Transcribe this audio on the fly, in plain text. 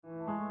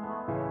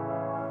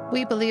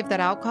We believe that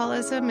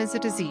alcoholism is a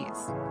disease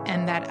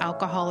and that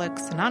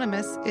Alcoholics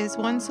Anonymous is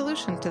one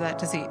solution to that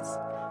disease.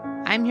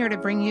 I'm here to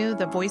bring you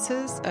the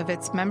voices of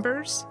its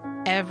members.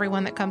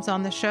 Everyone that comes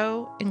on the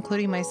show,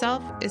 including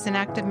myself, is an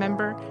active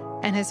member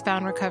and has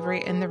found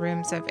recovery in the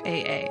rooms of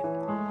AA.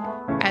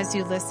 As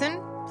you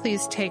listen,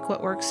 please take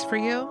what works for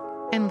you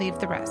and leave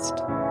the rest.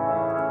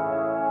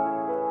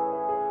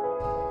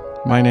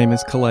 My name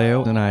is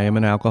Kaleo, and I am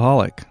an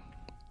alcoholic.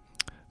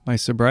 My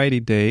sobriety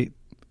date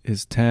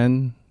is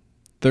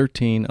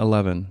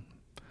 10/13/11.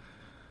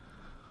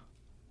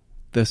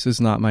 This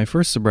is not my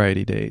first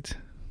sobriety date.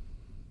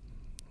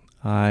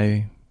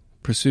 I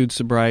pursued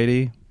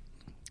sobriety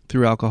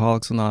through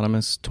Alcoholics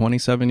Anonymous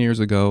 27 years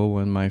ago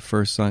when my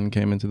first son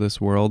came into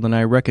this world, and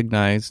I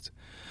recognized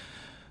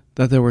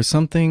that there was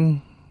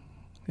something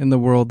in the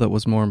world that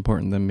was more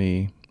important than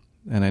me,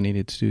 and I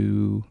needed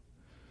to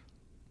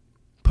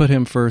put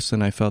him first,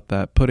 and I felt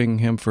that putting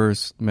him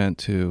first meant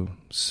to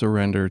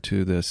surrender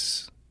to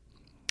this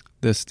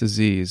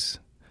disease.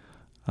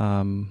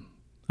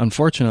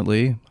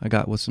 Unfortunately, I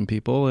got with some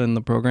people in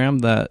the program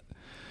that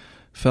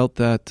felt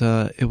that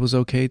it was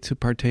okay to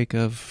partake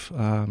of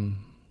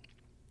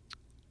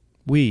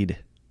weed.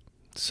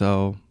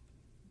 So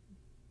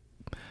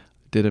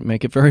didn't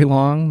make it very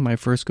long, my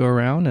first go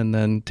around, and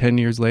then 10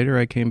 years later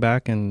I came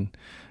back and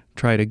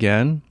tried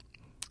again.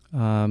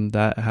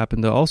 That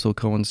happened to also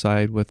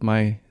coincide with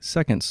my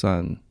second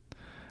son.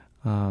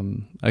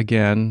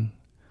 Again,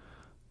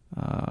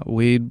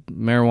 weed,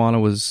 marijuana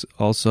was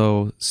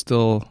also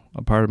still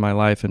a part of my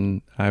life,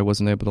 and I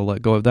wasn't able to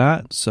let go of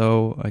that,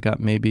 so I got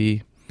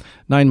maybe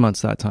 9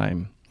 months that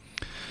time.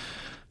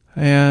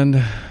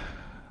 And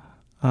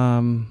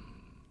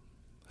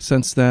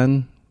since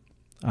then,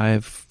 I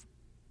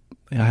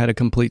had a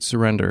complete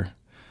surrender.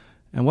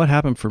 And what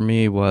happened for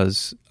me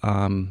was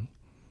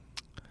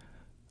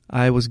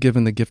I was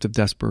given the gift of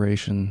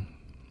desperation.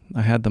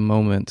 I had the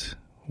moment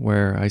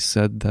where I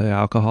said the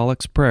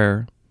alcoholic's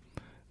prayer,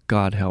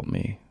 God help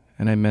me.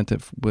 And I meant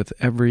it with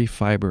every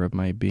fiber of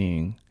my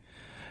being.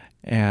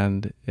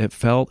 And it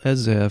felt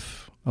as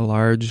if a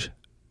large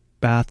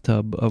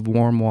bathtub of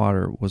warm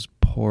water was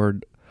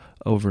poured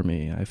over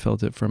me. I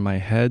felt it from my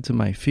head to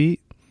my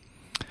feet.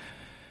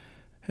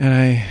 And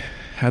I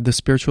had the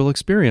spiritual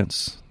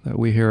experience that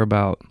we hear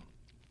about.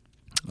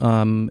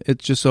 It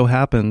just so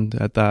happened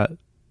at that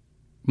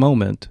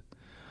moment,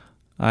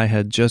 I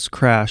had just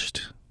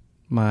crashed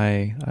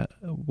my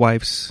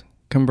wife's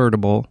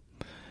convertible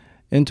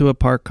into a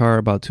parked car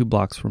about 2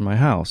 blocks from my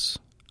house.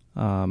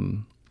 I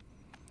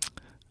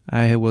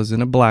was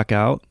in a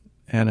blackout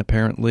and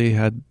apparently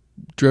had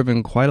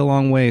driven quite a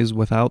long ways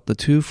without the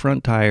 2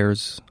 front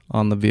tires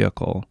on the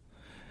vehicle.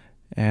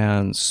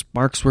 And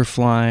sparks were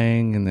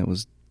flying,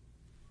 and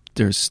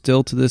there's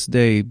still to this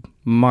day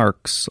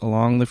marks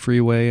along the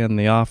freeway and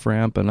the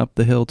off-ramp and up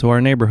the hill to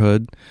our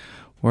neighborhood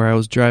where I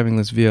was driving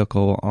this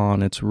vehicle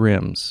on its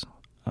rims,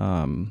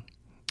 and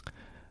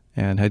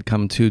had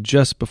come to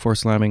just before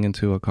slamming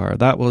into a car.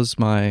 That was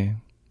my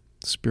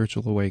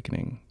spiritual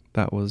awakening.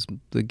 That was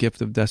the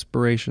gift of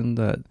desperation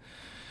that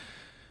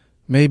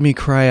made me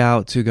cry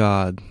out to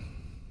God.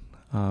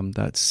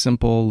 That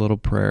simple little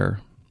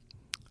prayer.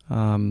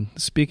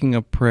 Speaking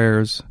of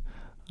prayers,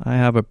 I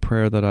have a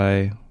prayer that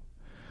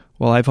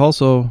I've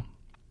also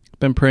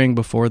been praying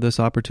before this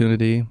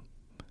opportunity.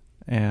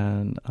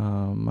 And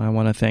I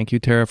want to thank you,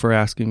 Tara, for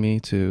asking me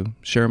to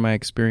share my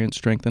experience,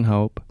 strength, and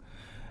hope.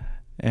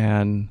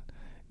 And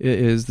it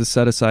is the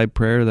set-aside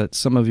prayer that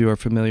some of you are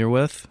familiar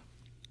with.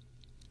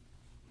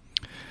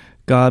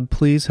 God,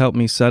 please help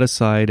me set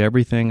aside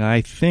everything I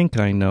think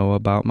I know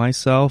about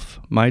myself,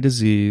 my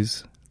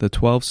disease, the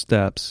 12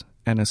 steps,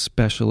 and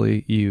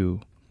especially you,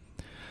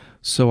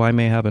 so I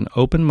may have an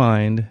open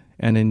mind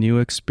and a new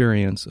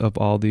experience of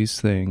all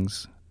these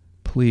things.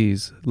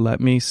 Please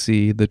let me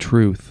see the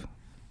truth.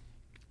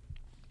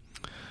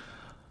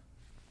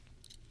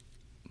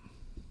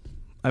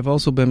 I've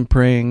also been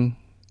praying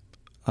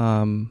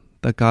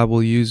that God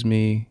will use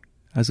me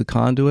as a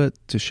conduit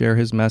to share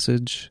his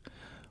message,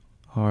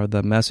 or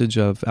the message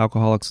of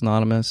Alcoholics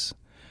Anonymous.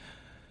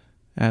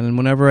 And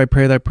whenever I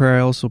pray that prayer,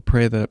 I also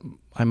pray that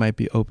I might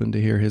be open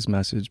to hear his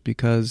message,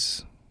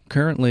 because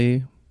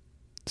currently,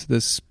 to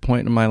this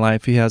point in my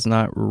life, he has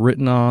not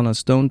written on a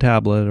stone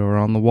tablet or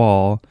on the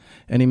wall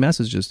any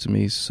messages to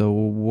me. So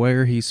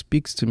where he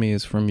speaks to me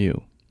is from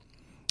you.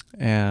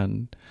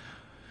 And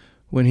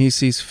when he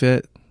sees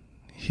fit,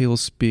 he'll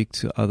speak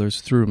to others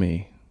through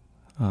me.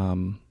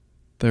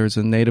 There's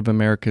a Native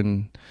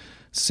American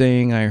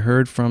saying I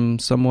heard from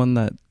someone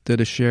that did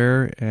a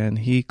share, and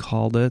he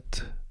called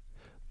it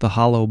the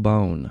hollow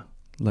bone.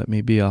 Let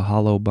me be a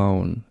hollow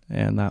bone.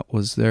 And that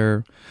was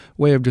their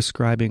way of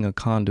describing a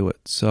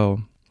conduit.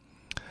 So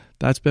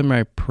that's been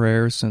my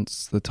prayer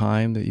since the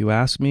time that you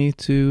asked me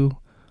to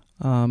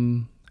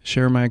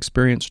share my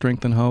experience,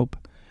 strength, and hope.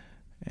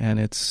 And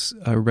it's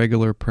a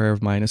regular prayer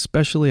of mine,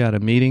 especially at a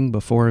meeting,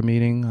 before a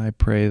meeting. I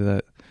pray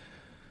that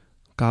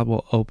God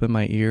will open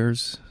my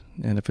ears,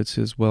 and if it's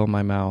his will,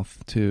 my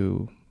mouth,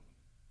 to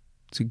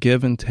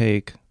give and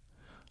take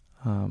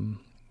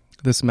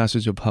this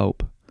message of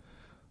hope.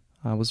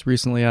 I was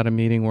recently at a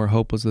meeting where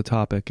hope was the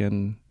topic,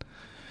 and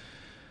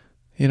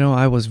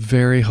I was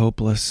very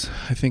hopeless.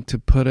 I think, to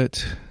put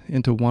it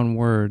into one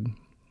word,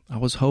 I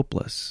was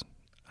hopeless.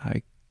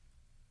 I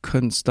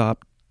couldn't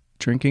stop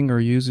drinking or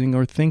using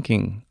or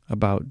thinking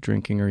about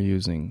drinking or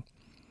using.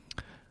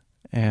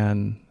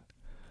 And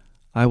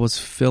I was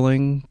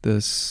filling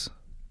this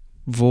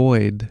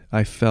void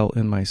I felt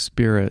in my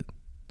spirit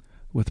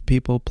with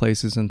people,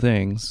 places, and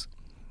things,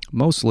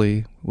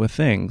 mostly with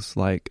things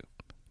like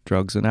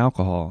drugs and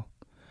alcohol.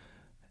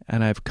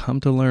 And I've come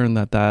to learn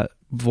that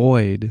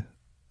void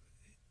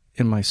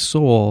in my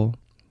soul,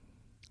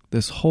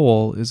 this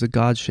hole, is a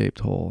God-shaped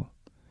hole.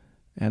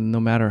 And no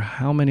matter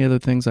how many other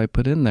things I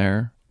put in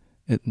there,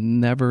 it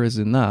never is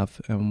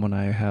enough. And when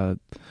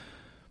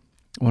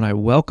I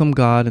welcome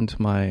God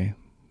into my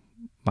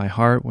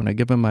heart, when I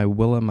give him my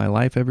will and my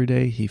life every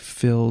day, he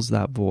fills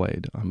that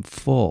void. I'm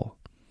full.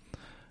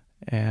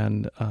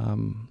 And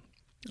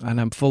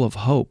I'm full of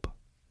hope,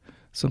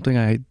 something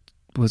I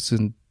was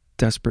in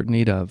desperate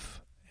need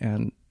of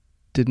and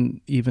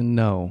didn't even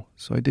know.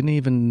 So I didn't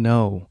even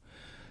know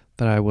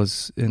that I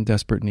was in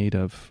desperate need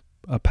of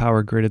a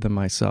power greater than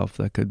myself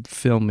that could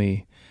fill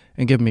me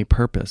and give me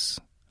purpose.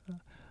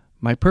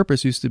 My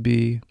purpose used to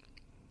be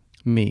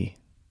me,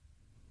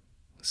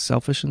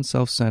 selfish and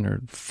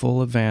self-centered,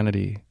 full of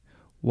vanity.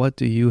 What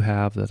do you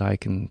have that I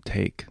can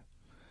take?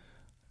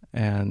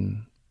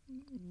 And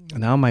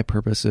now my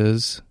purpose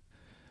is,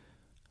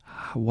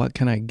 what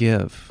can I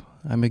give?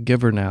 I'm a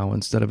giver now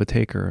instead of a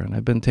taker, and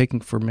I've been taking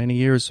for many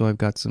years, so I've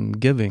got some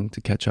giving to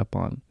catch up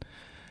on.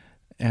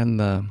 And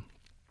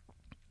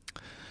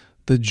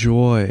the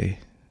joy,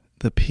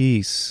 the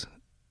peace,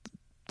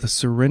 the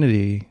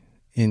serenity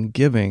in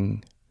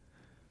giving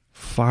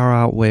far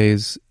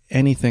outweighs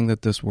anything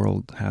that this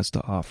world has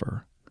to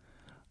offer.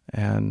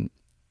 And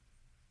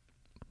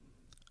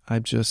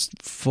I'm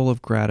just full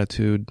of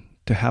gratitude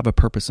to have a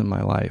purpose in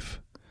my life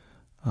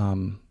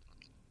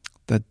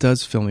that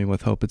does fill me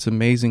with hope. It's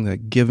amazing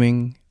that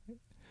giving,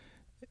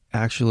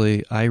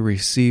 actually, I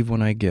receive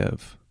when I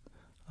give.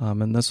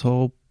 And this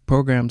whole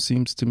program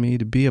seems to me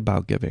to be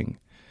about giving.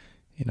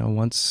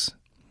 Once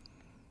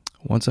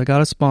I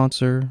got a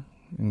sponsor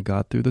and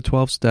got through the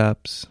 12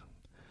 steps,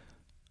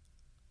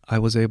 I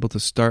was able to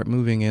start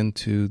moving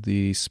into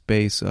the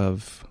space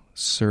of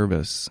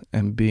service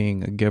and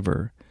being a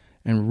giver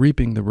and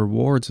reaping the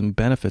rewards and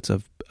benefits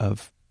of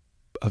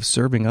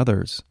serving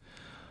others.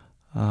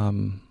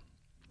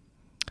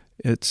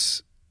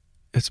 It's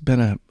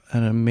been an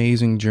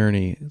amazing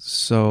journey.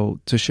 So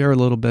to share a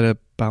little bit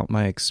about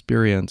my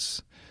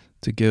experience,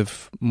 to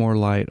give more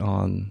light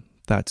on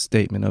that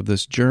statement of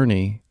this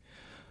journey,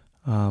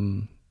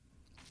 I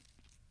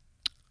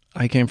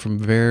came from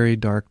very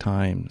dark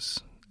times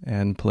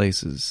and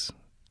places.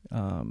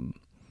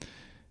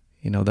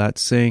 That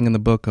saying in the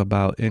book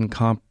about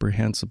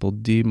incomprehensible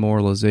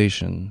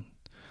demoralization,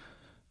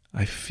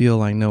 I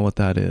feel I know what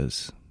that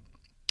is.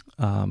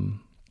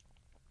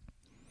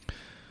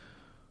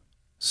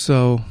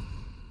 So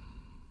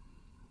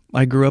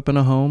I grew up in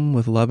a home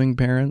with loving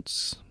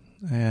parents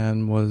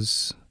and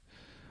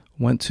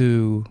went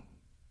to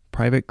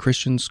private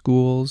Christian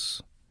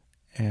schools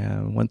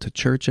and went to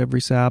church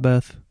every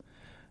Sabbath.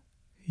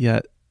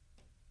 Yet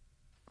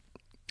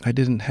I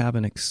didn't have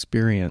an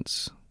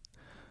experience.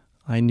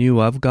 I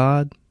knew of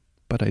God,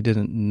 but I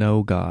didn't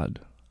know God.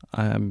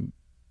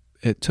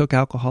 It took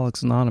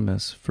Alcoholics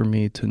Anonymous for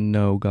me to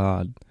know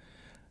God.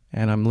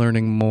 And I'm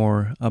learning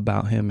more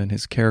about him and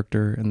his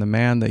character and the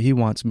man that he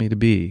wants me to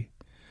be.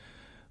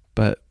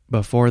 But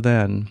before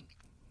then,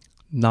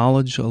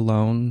 knowledge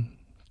alone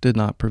did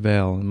not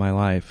prevail in my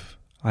life.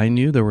 I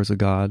knew there was a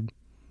God,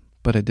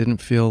 but I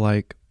didn't feel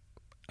like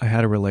I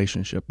had a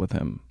relationship with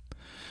him.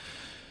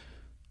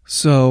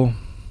 So,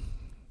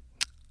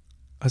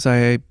 as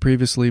I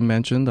previously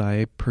mentioned,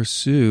 I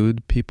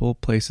pursued people,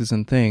 places,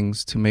 and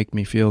things to make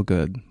me feel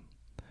good.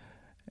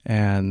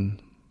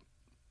 And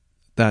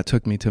that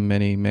took me to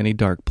many, many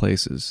dark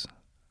places.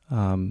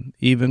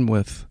 Even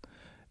with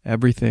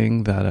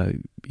everything that a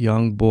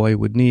young boy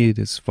would need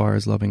as far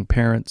as loving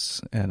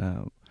parents and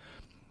a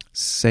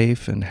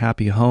safe and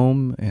happy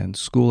home and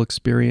school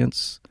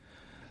experience,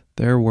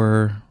 there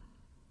were,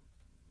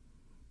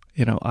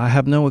 I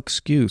have no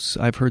excuse.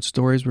 I've heard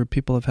stories where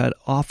people have had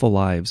awful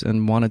lives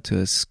and wanted to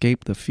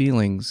escape the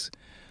feelings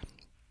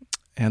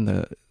and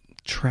the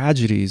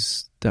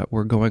tragedies that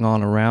were going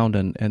on around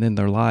and in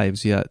their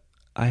lives, yet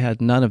I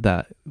had none of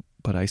that,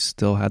 but I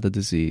still had the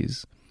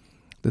disease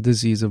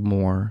of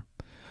more,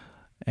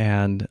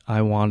 and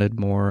I wanted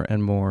more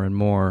and more and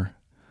more.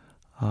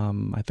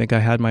 I think I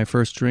had my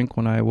first drink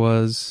when I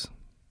was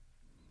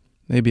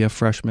maybe a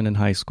freshman in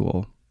high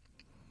school,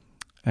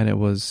 and it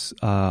was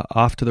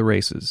off to the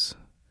races.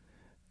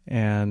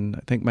 And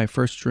I think my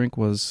first drink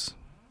was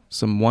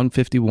some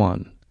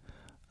 151,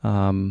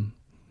 and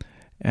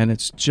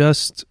it's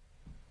just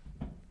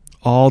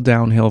all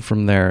downhill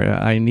from there.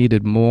 I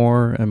needed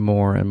more and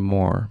more and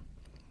more.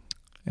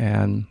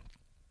 And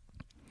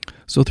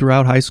so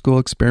throughout high school,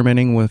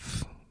 experimenting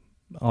with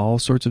all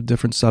sorts of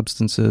different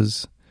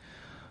substances,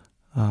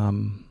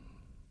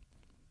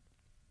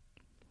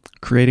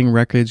 creating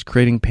wreckage,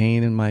 creating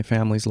pain in my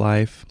family's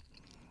life,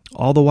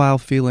 all the while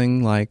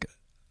feeling like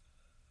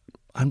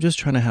I'm just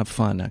trying to have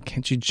fun.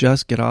 Can't you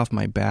just get off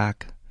my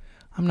back?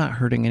 I'm not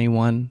hurting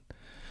anyone.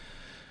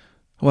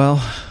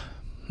 Well,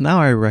 now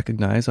I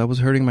recognize I was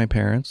hurting my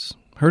parents,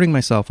 hurting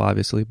myself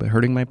obviously, but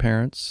hurting my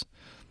parents,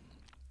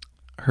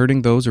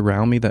 hurting those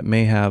around me that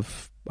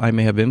I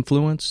may have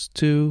influenced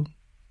to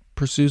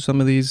pursue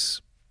some of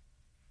these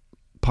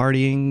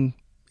partying,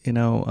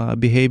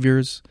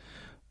 behaviors,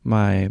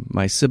 my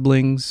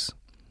siblings.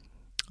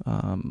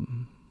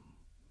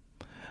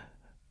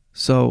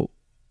 So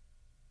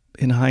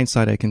in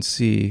hindsight, I can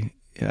see,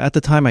 at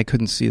the time I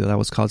couldn't see that I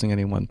was causing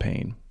anyone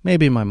pain.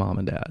 Maybe my mom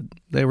and dad.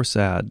 They were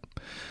sad.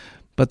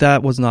 But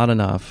that was not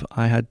enough.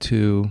 I had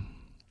to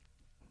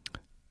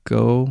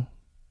go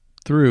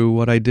through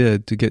what I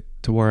did to get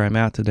to where I'm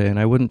at today, and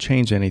I wouldn't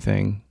change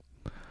anything.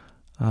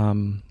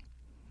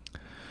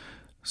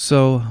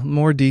 So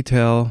more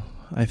detail,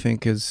 I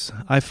think,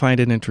 I find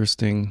it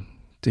interesting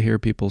to hear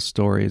people's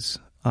stories.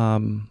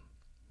 When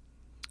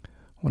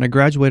I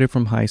graduated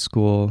from high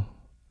school,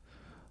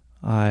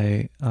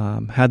 I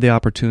had the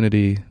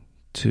opportunity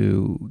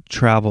to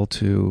travel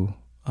to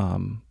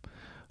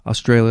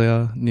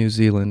Australia, New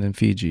Zealand, and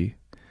Fiji.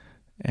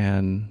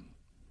 And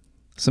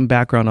some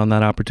background on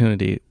that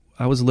opportunity.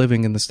 I was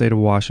living in the state of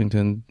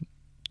Washington,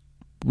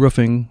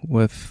 roofing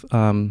with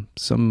a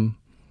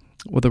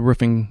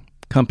roofing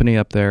company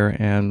up there,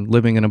 and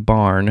living in a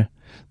barn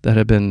that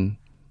had been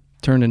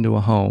turned into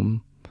a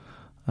home.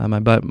 My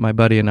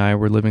buddy and I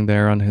were living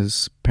there on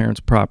his parents'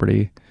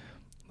 property.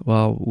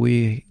 Well,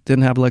 we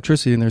didn't have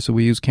electricity in there, so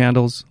we used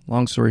candles.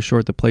 Long story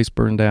short, the place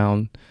burned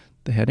down.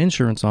 They had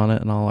insurance on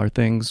it, and all our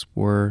things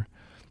were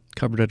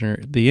covered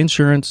under the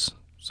insurance.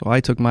 So I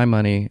took my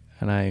money,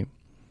 and I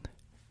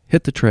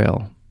hit the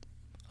trail.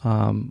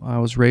 I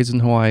was raised in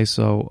Hawaii,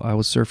 so I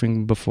was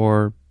surfing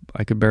before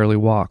I could barely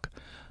walk.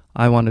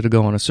 I wanted to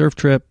go on a surf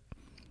trip,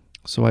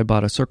 so I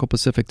bought a Circle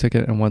Pacific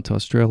ticket and went to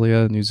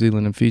Australia, New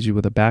Zealand, and Fiji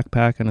with a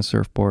backpack and a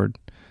surfboard,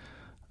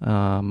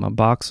 a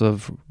box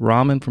of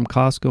ramen from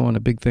Costco, and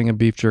a big thing of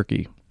beef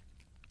jerky,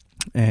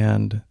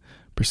 and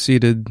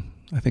proceeded,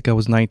 I think I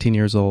was 19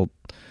 years old,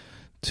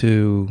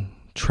 to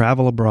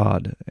travel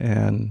abroad,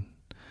 and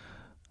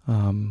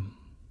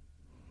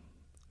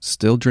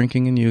still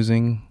drinking and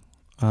using.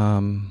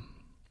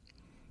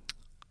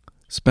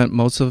 Spent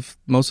most of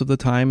the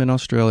time in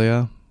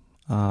Australia.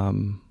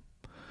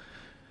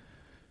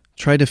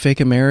 Tried to fake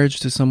a marriage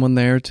to someone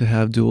there to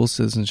have dual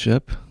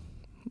citizenship.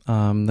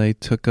 They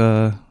took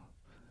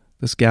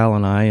this gal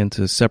and I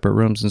into separate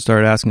rooms and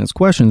started asking us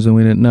questions, and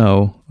we didn't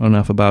know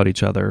enough about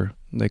each other.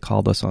 They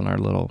called us on our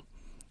little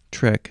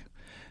trick.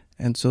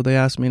 And so they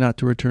asked me not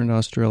to return to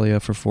Australia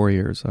for 4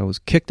 years. I was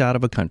kicked out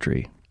of a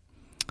country.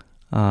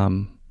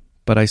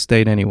 But I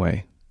stayed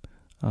anyway.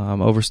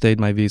 Overstayed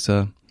my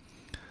visa.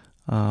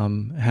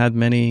 Had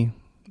many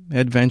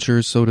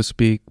adventures, so to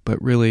speak,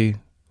 but really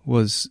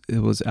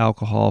it was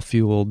alcohol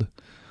fueled,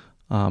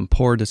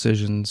 poor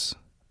decisions.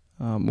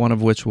 One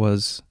of which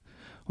was,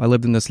 I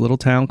lived in this little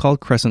town called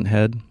Crescent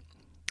Head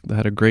that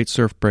had a great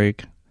surf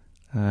break.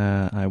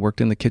 I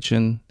worked in the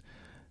kitchen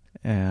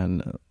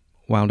and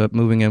wound up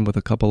moving in with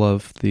a couple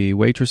of the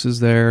waitresses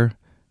there,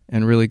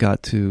 and really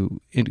got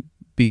to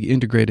be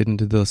integrated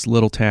into this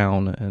little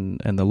town,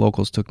 and the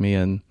locals took me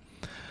in.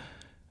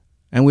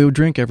 And we would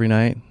drink every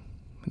night.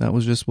 That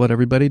was just what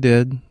everybody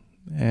did.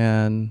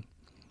 And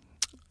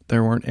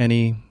there weren't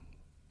any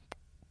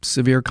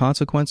severe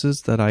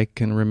consequences that I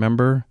can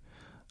remember.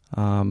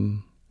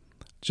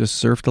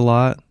 Just surfed a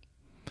lot.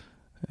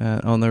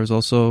 And there was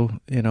also,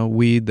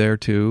 weed there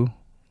too.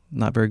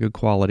 Not very good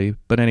quality.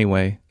 But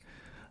anyway.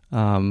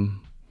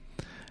 And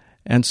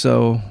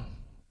so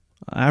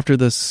after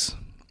this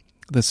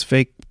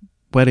fake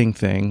wedding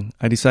thing,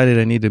 I decided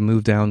I needed to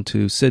move down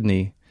to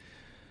Sydney.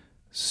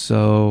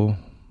 So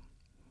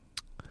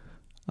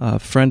a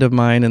friend of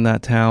mine in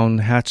that town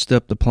hatched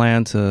up the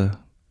plan to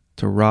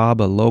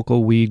rob a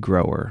local weed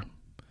grower.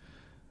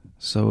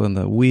 So in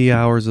the wee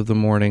hours of the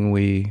morning,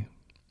 we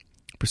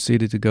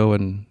proceeded to go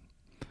and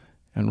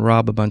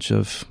rob a bunch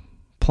of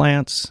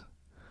plants.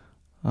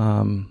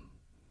 That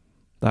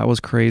was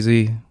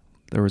crazy.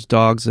 There was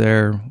dogs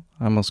there.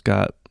 I almost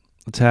got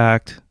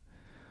attacked.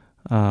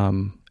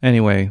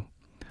 Anyway,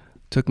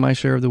 took my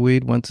share of the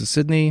weed, went to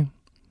Sydney,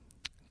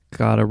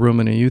 got a room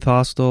in a youth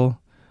hostel,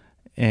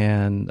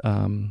 and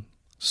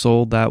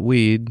sold that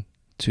weed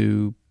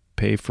to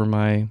pay for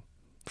my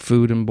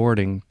food and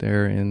boarding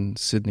there in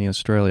Sydney,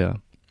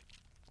 Australia.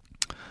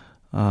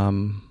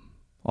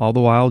 All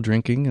the while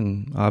drinking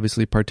and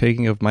obviously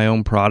partaking of my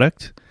own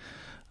product.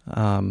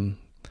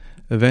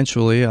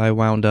 Eventually, I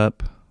wound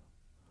up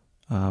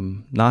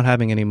not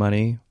having any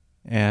money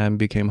and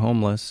became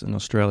homeless in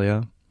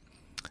Australia.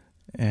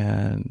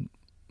 And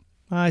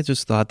I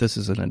just thought, this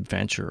is an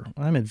adventure.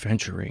 I'm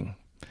adventuring.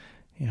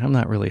 I'm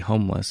not really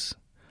homeless.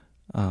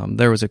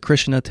 There was a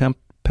Krishna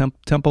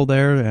temple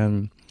there,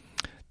 and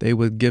they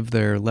would give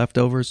their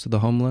leftovers to the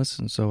homeless,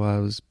 and so I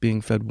was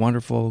being fed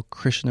wonderful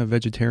Krishna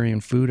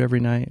vegetarian food every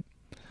night.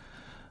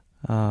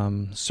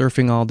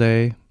 Surfing all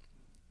day,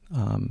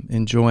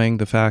 enjoying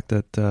the fact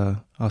that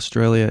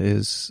Australia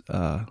is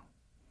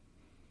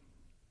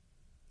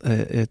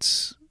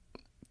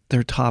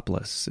they're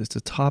topless. It's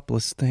a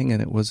topless thing,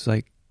 and it was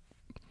like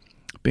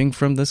being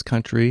from this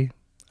country.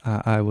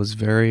 I was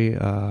very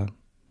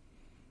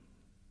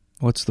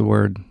what's the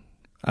word?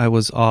 I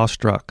was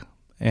awestruck,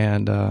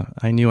 and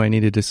I knew I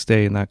needed to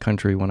stay in that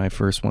country when I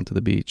first went to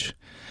the beach.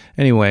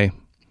 Anyway,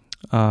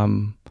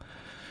 it's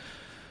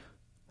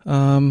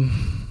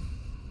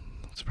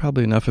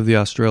probably enough of the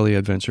Australia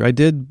adventure. I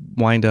did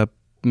wind up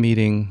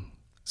meeting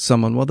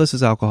someone. Well, this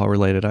is alcohol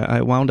related.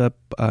 I wound up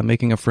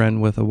making a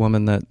friend with a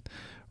woman that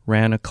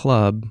ran a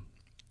club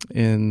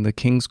in the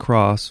King's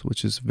Cross,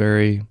 which is a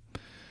very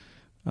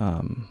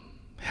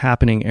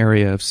happening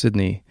area of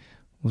Sydney.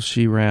 Well,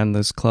 she ran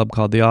this club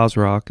called the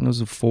Ozrock, and it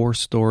was a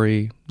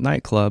 4-story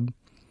nightclub.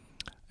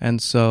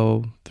 And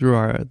so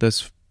through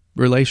this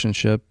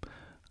relationship,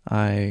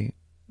 I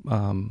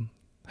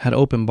had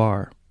open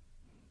bar.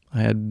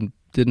 I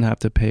didn't have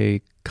to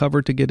pay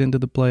cover to get into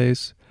the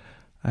place.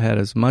 I had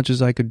as much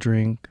as I could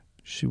drink.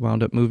 She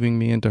wound up moving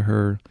me into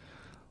her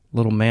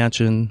little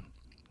mansion,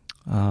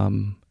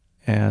 and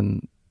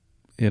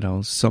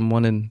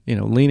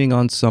leaning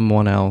on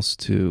someone else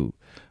to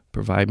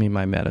provide me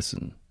my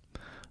medicine.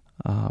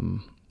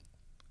 And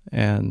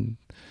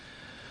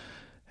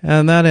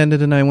that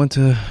ended, and I went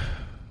to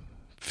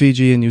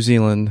Fiji and New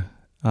Zealand,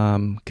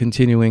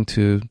 continuing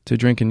to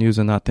drink and use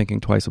and not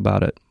thinking twice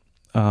about it.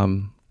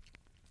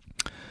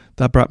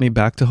 That brought me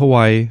back to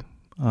Hawaii,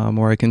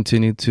 where I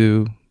continued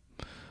to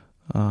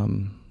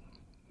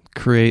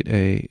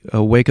create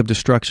a wake of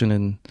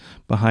destruction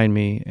behind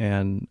me,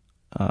 and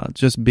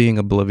just being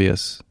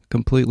oblivious,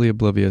 completely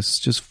oblivious,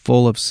 just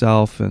full of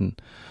self and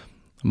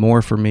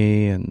more for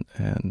me, and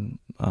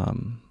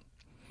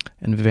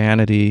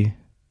vanity,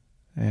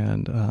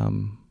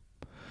 and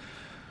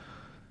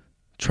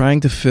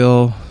trying to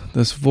fill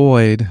this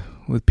void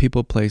with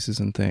people, places,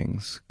 and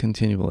things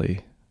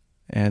continually,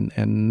 and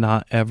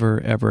not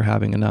ever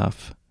having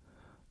enough.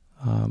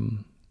 I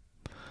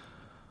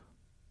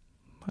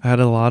had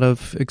a lot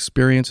of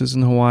experiences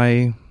in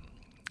Hawaii,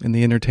 in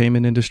the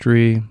entertainment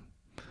industry,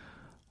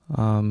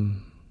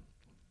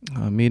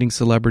 meeting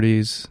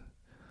celebrities,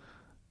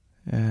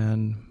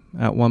 and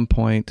at one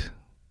point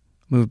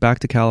moved back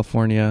to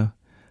California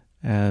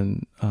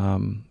and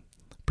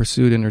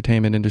pursued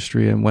entertainment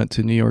industry, and went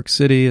to New York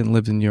City and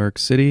lived in New York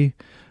City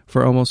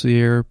for almost a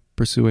year,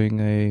 pursuing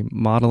a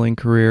modeling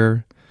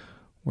career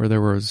where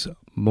there was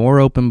more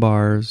open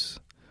bars,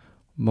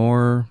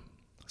 more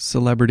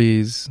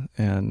celebrities,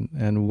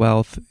 and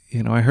wealth.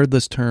 I heard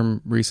this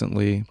term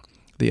recently,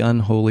 the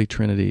unholy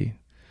trinity: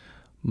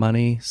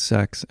 money,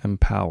 sex, and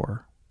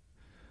power.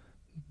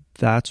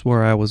 That's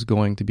where I was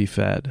going to be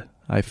fed,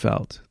 I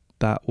felt.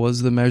 That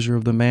was the measure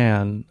of the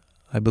man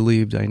I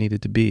believed I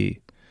needed to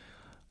be.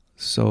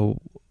 So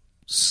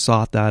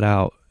sought that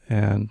out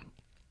and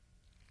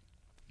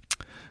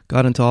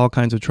got into all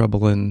kinds of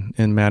trouble in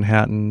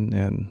Manhattan,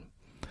 and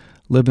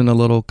lived in a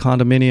little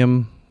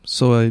condominium.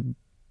 So a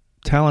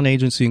talent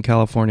agency in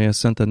California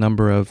sent a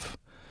number of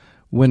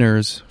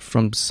winners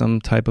from some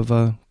type of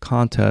a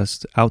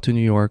contest out to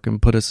New York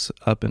and put us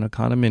up in a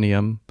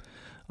condominium,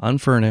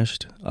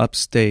 unfurnished,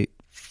 upstate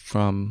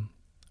from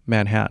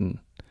Manhattan.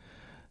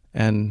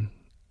 And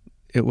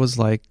it was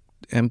like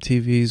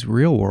MTV's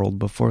Real World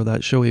before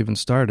that show even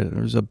started.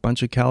 There was a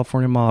bunch of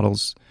California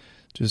models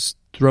just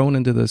thrown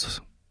into this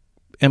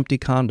empty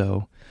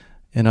condo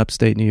in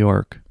upstate New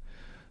York.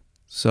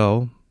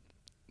 So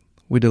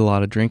we did a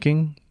lot of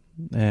drinking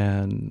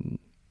and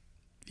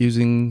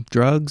using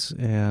drugs,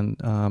 and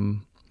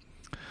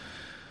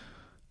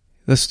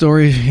the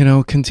story,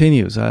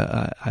 continues.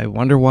 I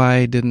wonder why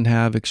I didn't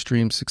have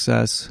extreme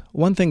success.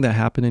 One thing that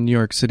happened in New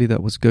York City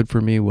that was good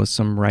for me was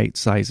some right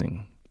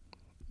sizing.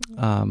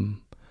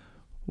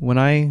 When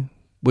I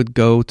would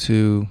go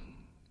to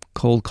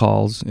cold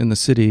calls in the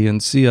city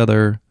and see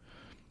other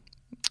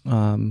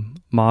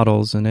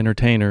models and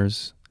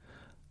entertainers,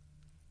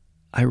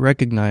 I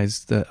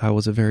recognized that I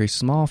was a very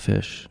small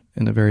fish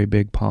in a very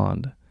big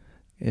pond.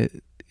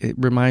 It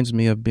reminds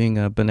me of being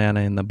a banana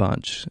in the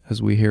bunch,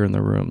 as we hear in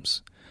the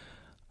rooms.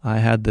 I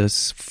had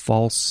this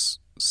false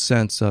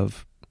sense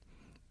of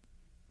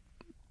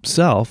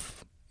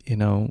self,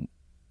 and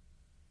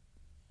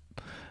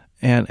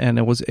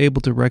I was able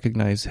to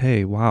recognize,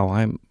 hey,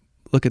 wow,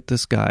 look at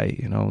this guy,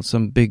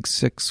 some big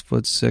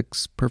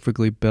 6'6",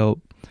 perfectly built,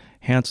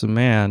 handsome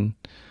man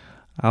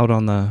out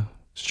on the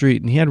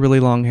street, and he had really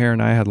long hair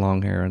and I had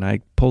long hair, and I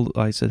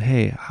said,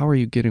 hey, how are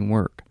you getting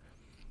work?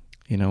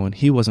 And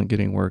he wasn't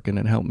getting work, and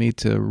it helped me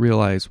to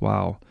realize,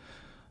 wow,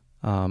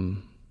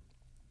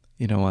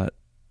 you know what,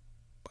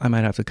 I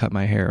might have to cut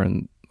my hair.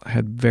 And I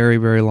had very,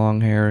 very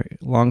long hair.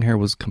 Long hair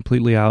was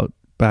completely out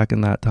back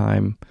in that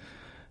time,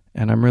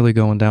 and I'm really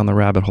going down the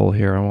rabbit hole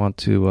here. I'm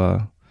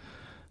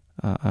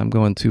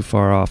going too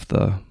far off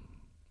the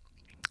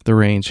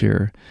range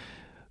here.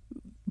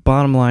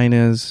 bottom line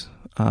is,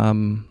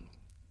 I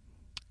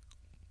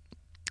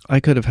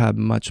could have had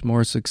much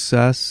more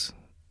success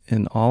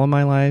in all of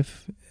my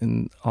life,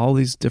 in all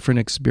these different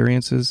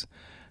experiences.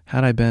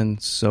 Had I been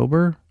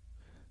sober,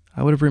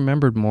 I would have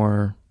remembered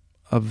more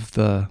of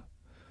the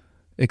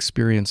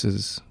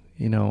experiences,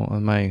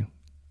 on my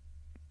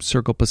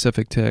Circle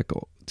Pacific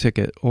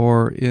ticket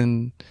or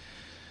in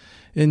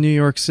New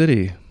York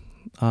City.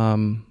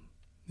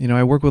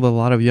 I work with a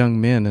lot of young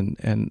men,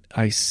 and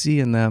I see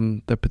in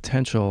them the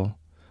potential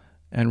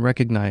and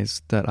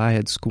recognize that I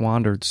had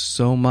squandered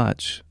so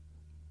much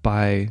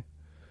by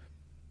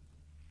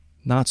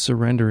not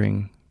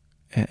surrendering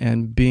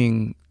and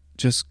being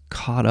just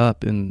caught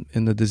up in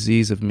the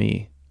disease of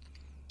me.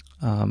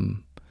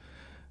 And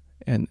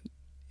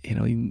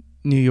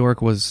New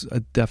York was a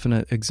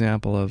definite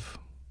example of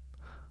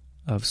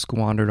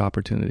squandered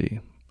opportunity.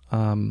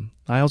 I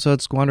also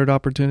had squandered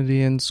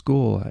opportunity in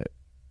school.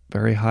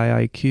 Very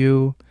high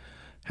IQ,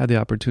 had the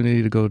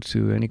opportunity to go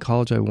to any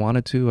college I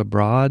wanted to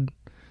abroad.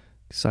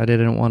 Decided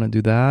I didn't want to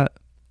do that.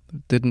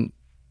 Didn't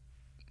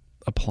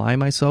apply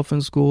myself in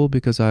school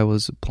because I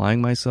was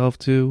applying myself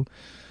to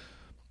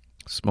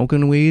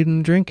smoking weed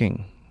and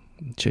drinking,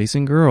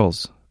 chasing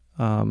girls.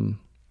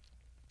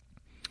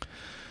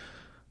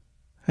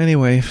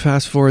 Anyway,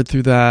 fast forward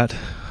through that,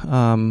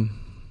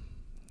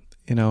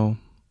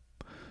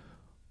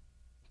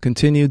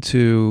 continued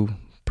to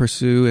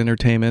pursue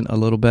entertainment a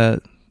little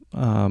bit,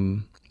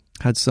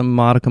 had some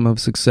modicum of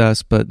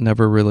success, but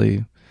never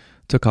really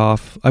took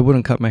off. I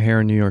wouldn't cut my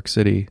hair in New York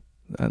City.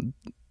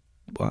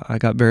 I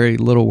got very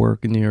little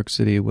work in New York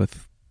City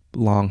with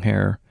long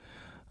hair,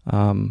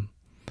 and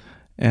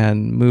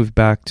moved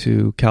back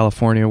to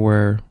California,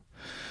 where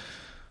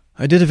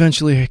I did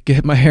eventually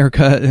get my hair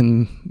cut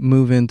and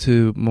move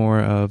into more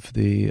of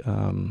the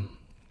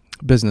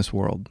business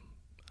world,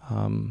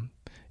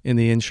 in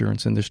the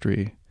insurance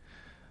industry,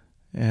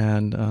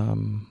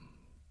 and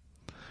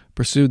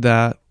pursued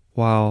that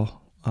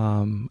while,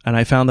 and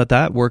I found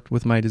that worked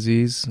with my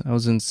disease. I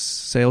was in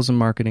sales and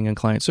marketing and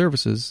client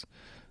services.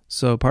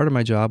 So part of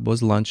my job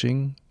was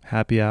lunching,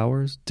 happy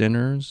hours,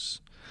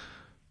 dinners,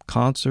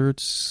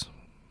 concerts,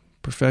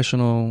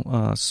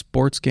 professional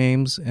sports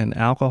games, and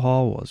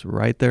alcohol was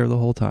right there the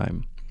whole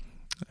time.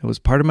 It was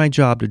part of my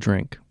job to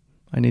drink.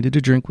 I needed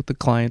to drink with the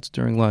clients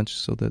during lunch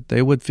so that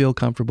they would feel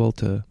comfortable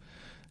to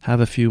have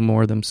a few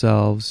more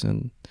themselves.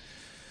 And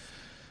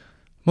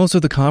most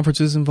of the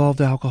conferences involved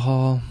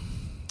alcohol.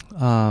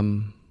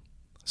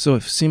 So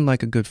it seemed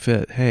like a good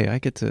fit. Hey,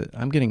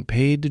 I'm getting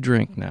paid to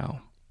drink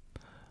now.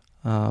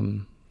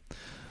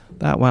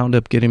 That wound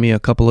up getting me a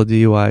couple of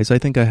DUIs. I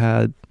think I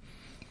had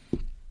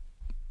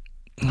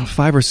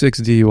 5 or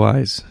 6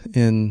 DUIs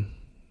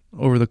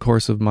over the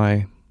course of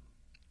my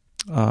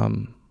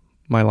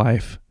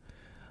life.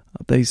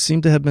 They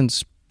seem to have been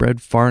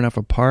spread far enough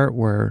apart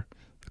where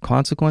the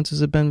consequences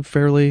have been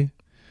fairly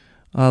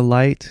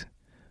light.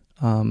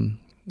 And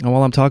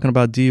while I'm talking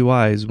about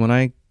DUIs, when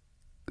I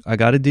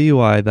got a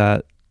DUI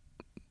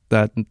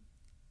that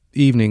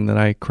evening that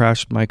I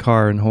crashed my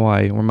car in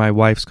Hawaii, or my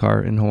wife's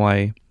car in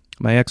Hawaii,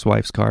 my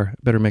ex-wife's car.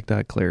 Better make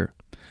that clear.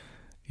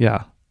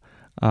 Yeah.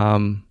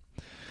 I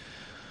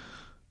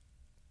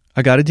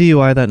got a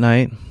DUI that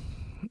night,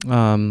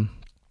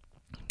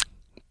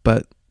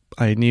 but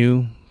I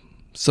knew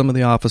some of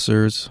the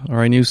officers,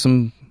 or I knew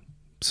some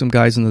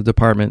guys in the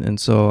department, and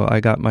so I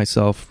got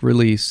myself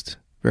released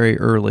very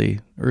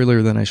earlier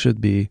than I should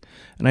be,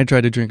 and I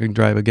tried to drink and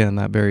drive again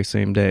that very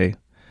same day.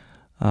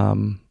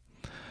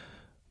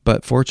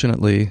 But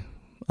fortunately,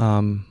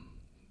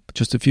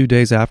 just a few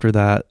days after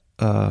that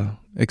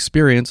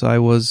experience, I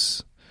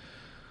went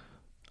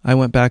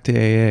back to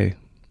AA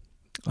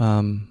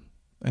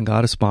and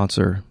got a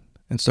sponsor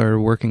and started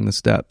working the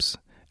steps.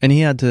 And he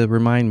had to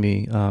remind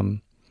me.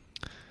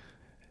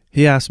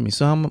 He asked me,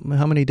 "So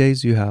how many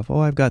days do you have?" "Oh,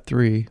 I've got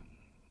 3.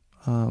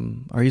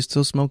 Are you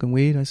still smoking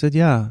weed?" I said,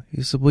 "Yeah."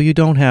 He said, "Well, you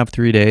don't have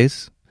 3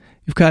 days.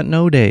 You've got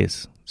no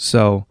days."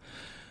 So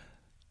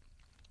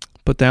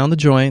put down the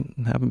joint,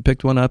 haven't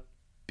picked one up,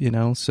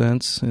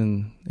 since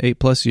in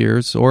 8+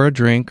 years, or a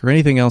drink or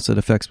anything else that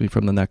affects me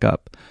from the neck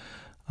up.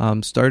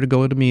 Started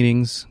going to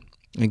meetings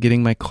and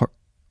getting my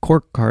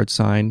court card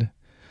signed.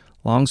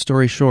 Long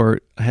story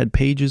short, I had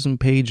pages and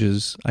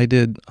pages. I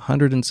did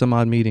 100 and some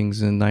odd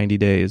meetings in 90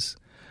 days.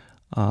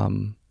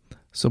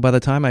 So by the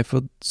time I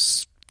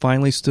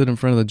finally stood in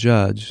front of the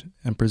judge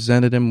and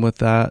presented him with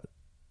that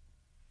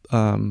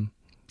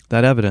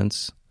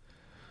evidence,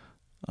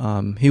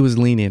 he was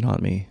lenient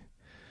on me.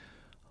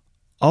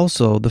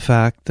 Also, the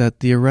fact that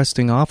the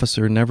arresting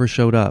officer never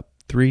showed up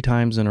 3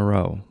 times in a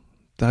row.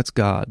 That's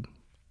God.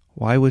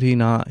 Why would he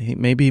not?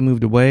 Maybe he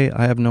moved away.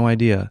 I have no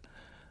idea.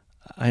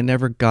 I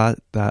never got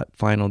that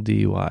final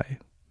DUI.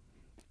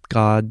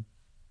 God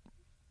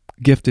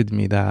gifted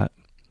me that.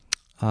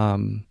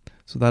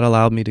 So that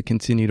allowed me to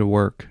continue to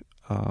work.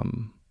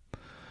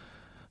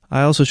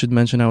 I also should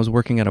mention I was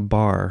working at a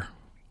bar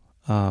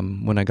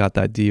when I got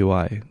that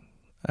DUI.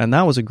 And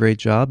that was a great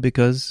job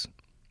because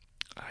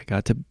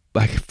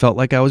I felt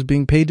like I was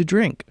being paid to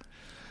drink.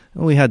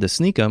 We had to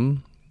sneak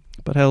them.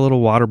 but I had a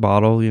little water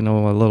bottle, a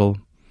little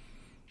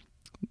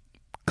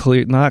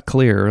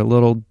a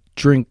little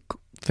drink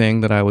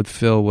thing that I would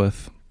fill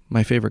with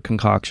my favorite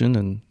concoction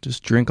and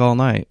just drink all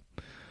night.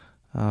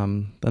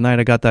 The night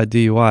I got that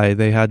DUI,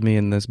 they had me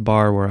in this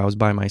bar where I was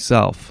by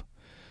myself.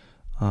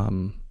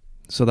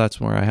 So that's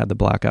where I had the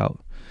blackout.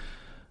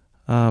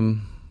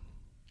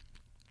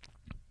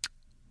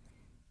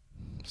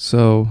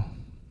 So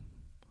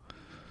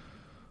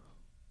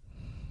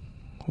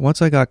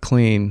once I got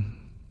clean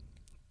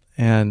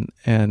and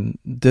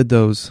did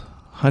those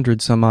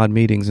 100 some odd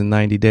meetings in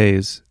 90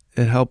 days,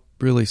 it helped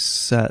really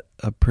set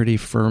a pretty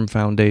firm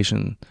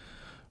foundation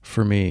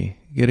for me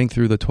getting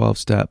through the 12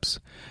 steps.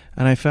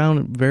 And I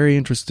found very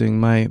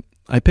interesting,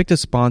 I picked a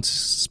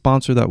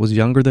sponsor that was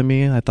younger than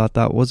me. I thought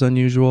that was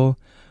unusual,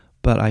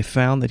 but I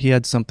found that he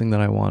had something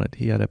that I wanted.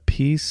 He had a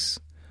peace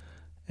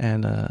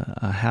and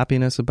a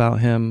happiness about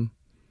him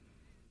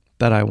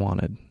that I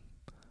wanted.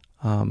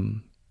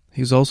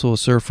 He's also a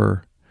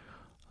surfer,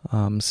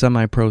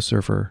 semi-pro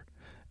surfer.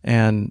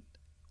 And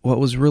what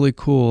was really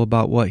cool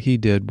about what he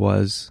did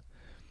was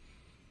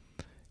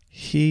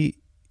I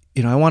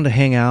wanted to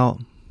hang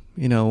out,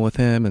 with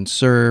him and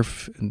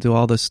surf and do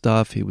all this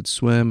stuff. He would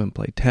swim and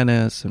play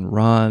tennis and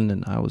run.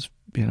 And I was,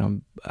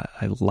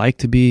 I like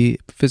to be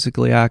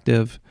physically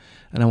active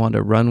and I wanted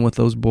to run with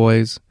those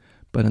boys.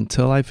 But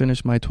until I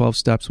finished my 12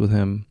 steps with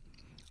him,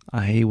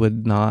 he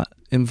would not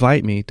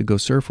invite me to go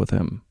surf with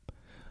him.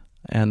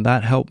 And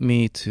that helped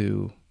me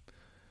to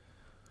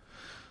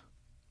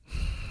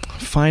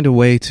find a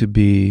way to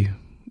be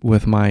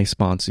with my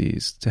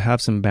sponsees, to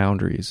have some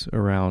boundaries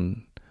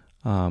around,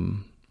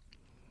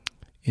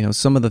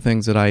 some of the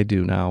things that I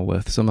do now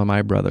with some of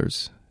my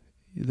brothers.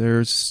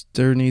 There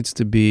needs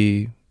to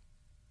be,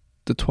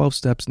 the 12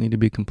 steps need to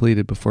be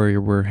completed before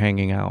we're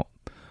hanging out.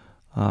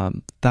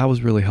 That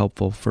was really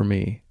helpful for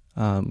me.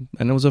 And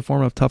it was a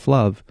form of tough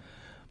love.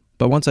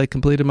 But once I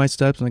completed my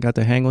steps and I got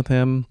to hang with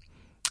him,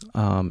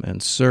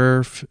 and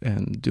surf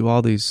and do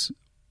all these,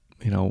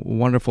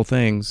 wonderful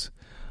things,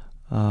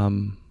 I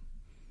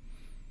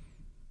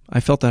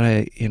felt that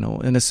I,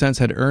 in a sense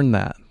had earned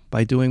that.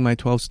 By doing my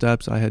 12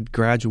 steps, I had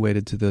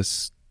graduated to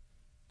this,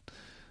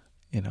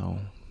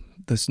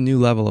 this new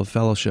level of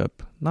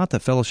fellowship. Not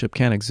that fellowship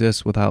can't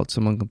exist without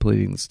someone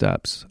completing the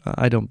steps.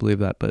 I don't believe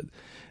that, but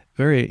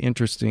very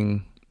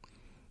interesting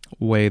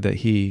way that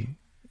he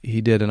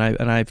did. And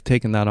I've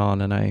taken that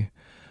on, and I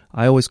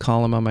always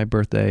call him on my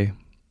birthday,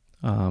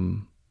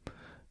 and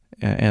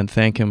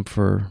thank him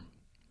for,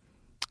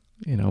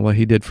 what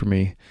he did for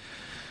me.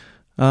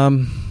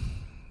 After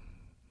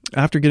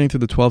getting through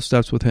the 12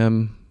 steps with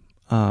him,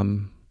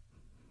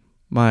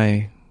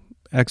 my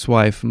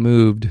ex-wife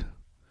moved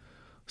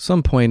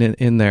some point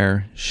in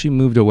there. She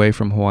moved away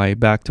from Hawaii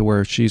back to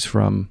where she's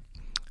from,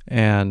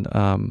 and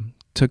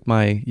took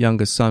my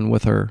youngest son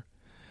with her.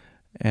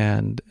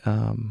 And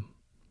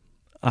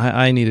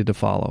I needed to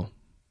follow.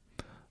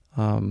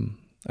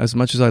 As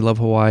much as I love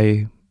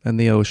Hawaii and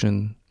the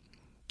ocean,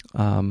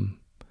 and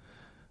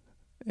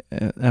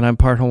I'm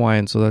part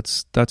Hawaiian, so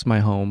that's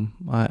my home.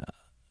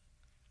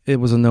 It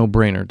was a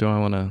no-brainer. Do I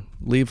want to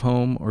leave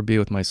home or be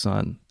with my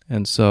son?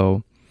 And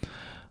so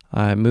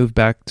I moved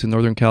back to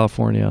Northern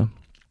California,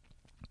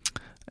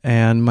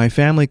 and my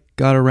family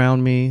got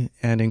around me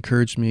and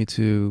encouraged me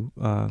to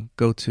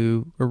go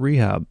to a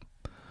rehab.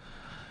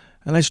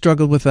 And I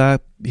struggled with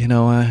that.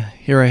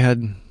 Here I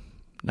had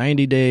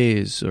 90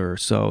 days or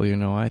so.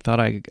 I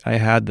thought I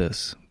had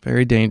this.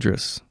 Very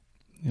dangerous,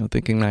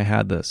 thinking I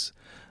had this.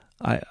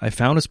 I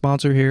found a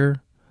sponsor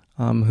here,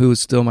 who is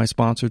still my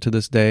sponsor to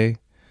this day.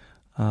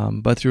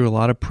 But through a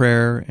lot of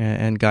prayer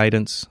and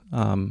guidance,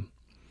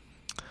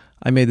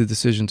 I made the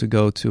decision to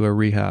go to a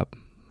rehab.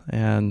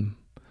 And,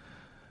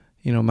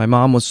 my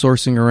mom was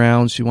sourcing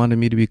around. She wanted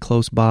me to be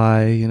close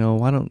by.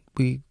 Why don't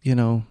we,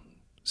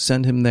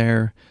 send him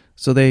there?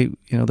 So they,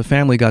 the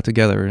family got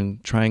together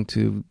and trying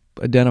to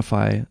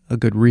identify a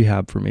good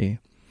rehab for me.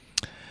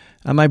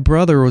 And my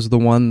brother was the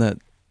one that,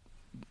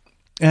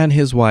 and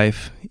his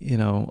wife, he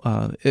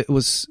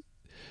was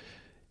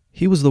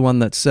the one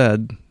that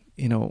said,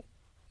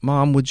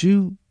 Mom, would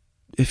you,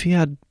 if he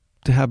had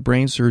to have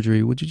brain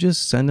surgery, would you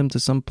just send him to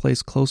some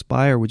place close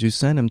by, or would you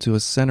send him to a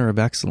center of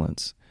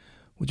excellence?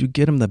 Would you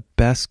get him the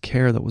best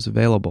care that was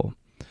available?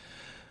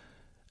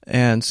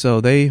 And so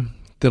they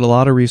did a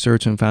lot of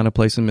research and found a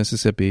place in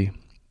Mississippi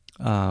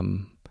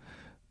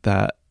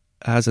that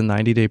has a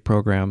 90-day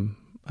program,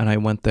 and I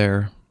went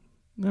there,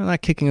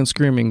 not kicking and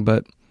screaming,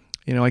 but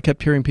I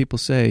kept hearing people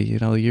say,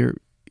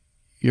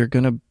 you're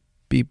going to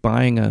be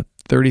buying a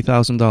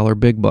 $30,000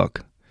 big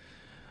book.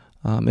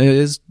 It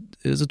is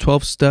a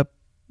 12-step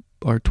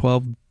or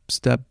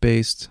 12-step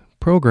based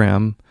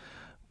program,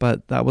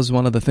 but that was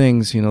one of the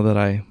things, that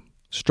I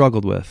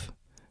struggled with.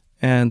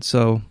 And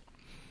so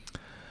a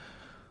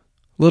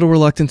little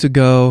reluctant to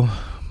go,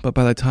 but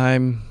by the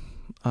time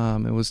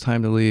it was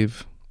time to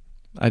leave,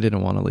 I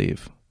didn't want to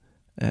leave.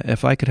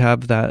 If I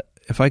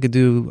could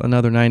do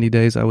another 90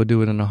 days, I would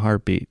do it in a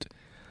heartbeat.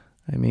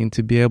 I mean,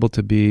 to be able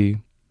to be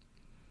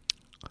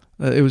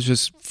it was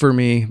just, for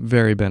me,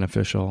 very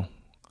beneficial.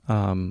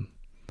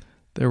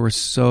 There were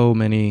so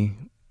many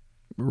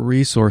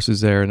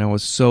resources there, and I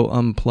was so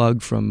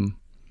unplugged from,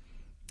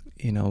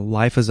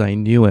 life as I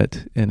knew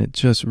it, and it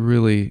just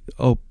really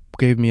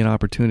gave me an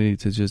opportunity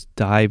to just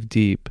dive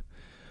deep.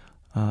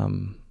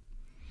 And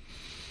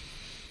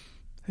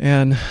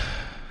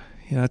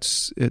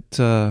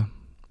it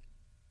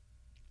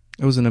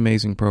was an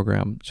amazing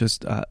program.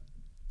 Just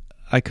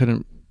I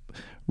couldn't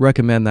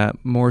recommend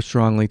that more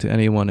strongly to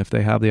anyone if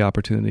they have the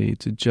opportunity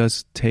to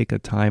just take a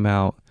time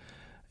out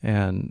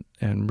and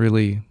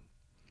really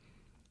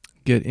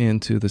get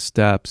into the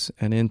steps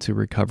and into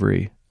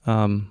recovery.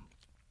 And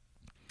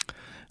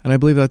I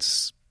believe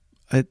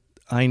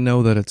I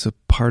know that it's a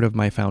part of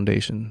my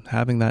foundation,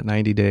 having that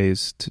 90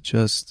 days to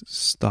just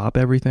stop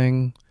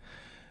everything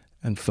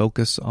and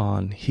focus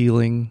on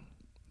healing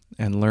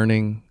and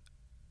learning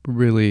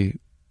really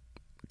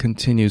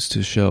continues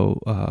to show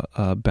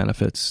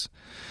benefits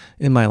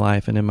in my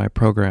life and in my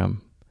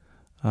program.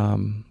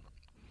 Coming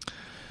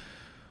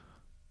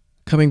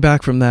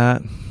back from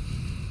that,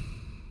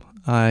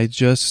 I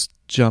just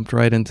jumped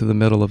right into the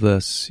middle of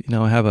this.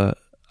 I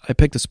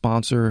picked a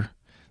sponsor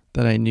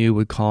that I knew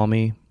would call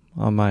me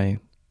on my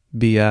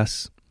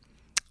BS.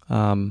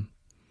 I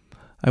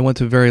went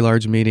to a very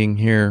large meeting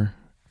here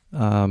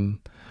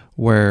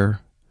where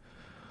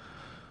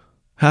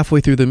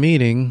halfway through the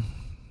meeting,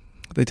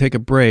 they take a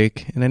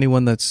break, and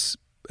anyone that's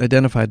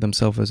identified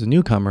themselves as a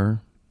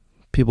newcomer,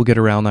 people get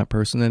around that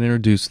person and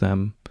introduce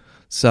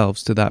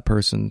themselves to that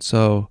person.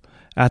 So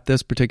at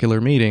this particular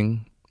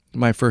meeting,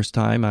 my first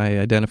time, I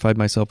identified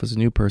myself as a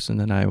new person,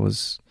 and I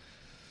was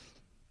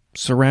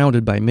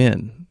surrounded by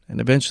men. And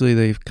eventually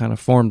they kind of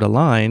formed a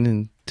line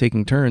and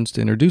taking turns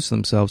to introduce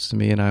themselves to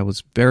me, and I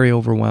was very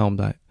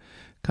overwhelmed. I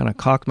kind of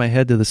cocked my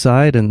head to the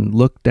side and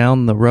looked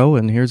down the row,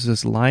 and here's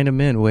this line of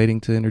men waiting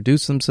to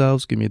introduce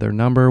themselves, give me their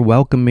number,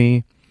 welcome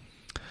me.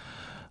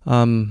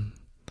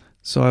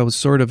 So I was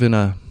sort of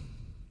in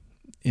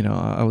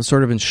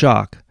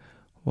shock.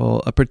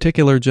 Well, a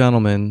particular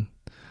gentleman,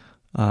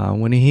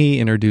 when he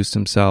introduced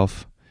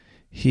himself,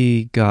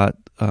 he got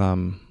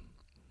kind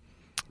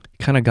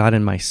of got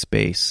in my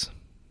space,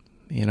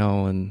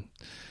 and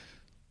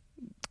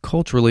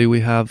culturally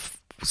we have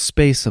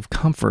space of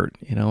comfort.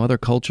 Other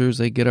cultures,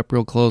 they get up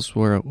real close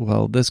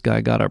this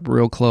guy got up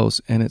real close,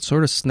 and it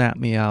sort of snapped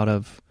me out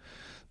of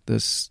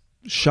this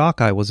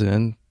shock I was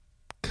in,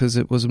 because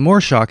it was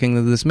more shocking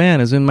that this man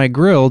is in my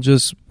grill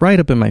just right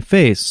up in my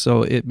face.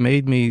 So it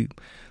made me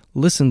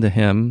listen to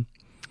him.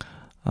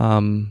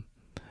 And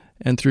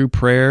through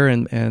prayer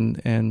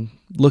and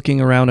looking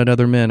around at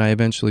other men, I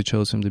eventually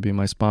chose him to be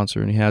my sponsor,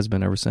 and he has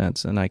been ever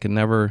since. And I could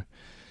never...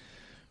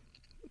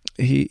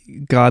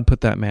 God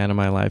put that man in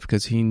my life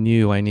because he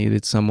knew I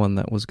needed someone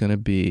that was going to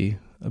be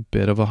a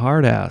bit of a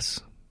hard ass.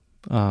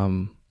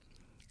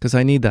 Because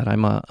I need that.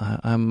 I'm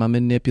a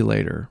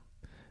manipulator,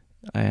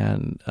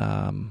 and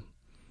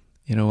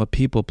a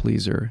people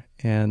pleaser,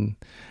 and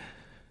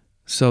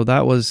so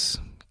that was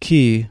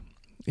key.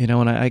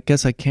 And I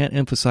guess I can't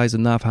emphasize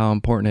enough how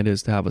important it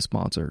is to have a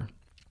sponsor.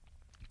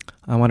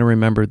 I want to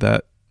remember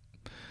that,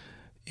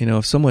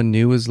 if someone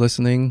new is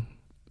listening,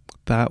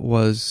 that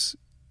was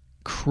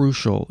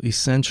crucial,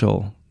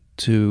 essential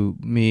to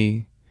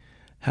me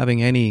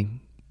having any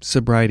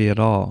sobriety at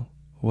all,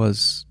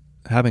 was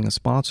having a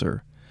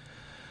sponsor.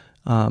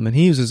 And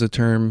he uses a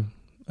term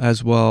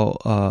as well,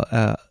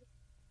 a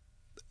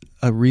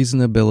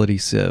reasonability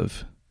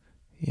sieve.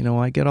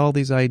 I get all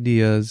these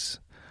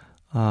ideas,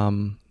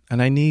 and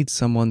I need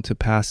someone to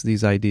pass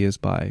these ideas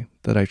by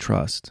that I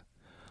trust.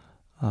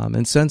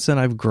 And since then,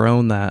 I've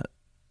grown that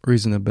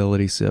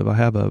reasonability sieve. I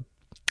have a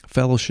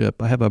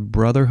fellowship. I have a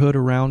brotherhood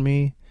around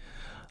me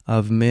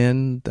of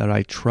men that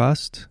I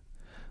trust,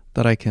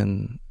 that I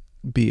can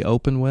be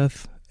open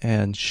with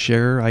and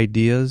share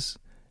ideas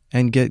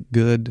and get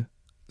good,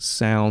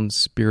 sound,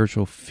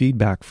 spiritual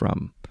feedback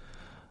from.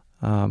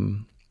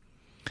 In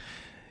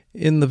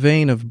the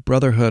vein of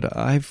brotherhood,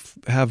 I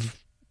have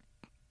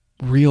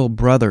real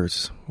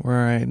brothers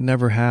where I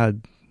never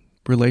had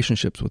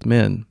relationships with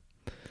men.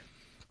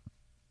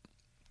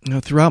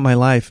 Throughout my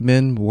life,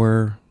 men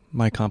were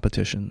my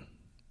competition.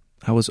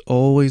 I was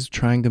always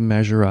trying to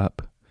measure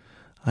up.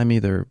 I'm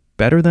either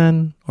better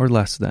than or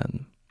less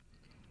than.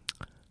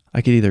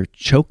 I could either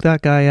choke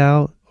that guy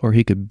out or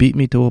he could beat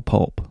me to a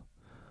pulp.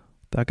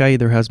 That guy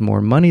either has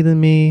more money than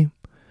me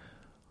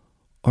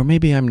or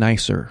maybe I'm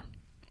nicer.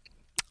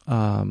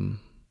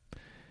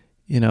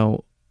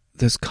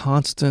 This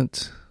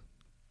constant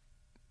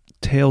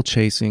tail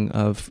chasing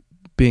of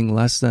being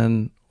less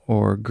than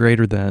or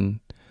greater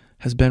than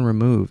has been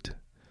removed,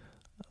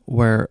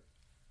 where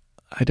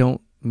I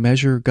don't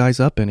measure guys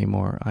up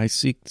anymore. I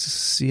seek to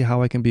see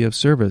how I can be of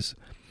service.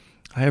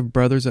 I have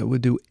brothers that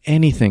would do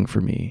anything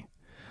for me.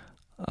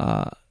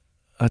 A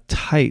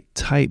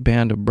tight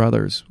band of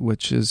brothers,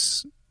 which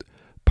is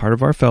part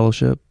of our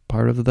fellowship,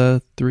 part of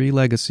the 3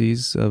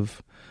 legacies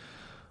of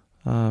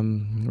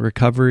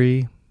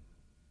recovery,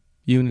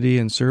 unity,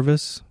 and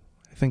service.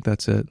 I think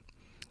that's it.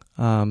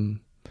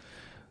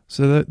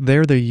 So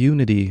they're the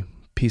unity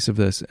piece of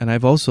this. And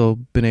I've also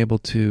been able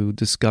to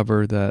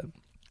discover that,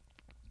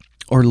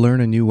 or learn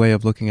a new way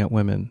of looking at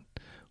women.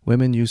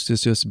 Women used to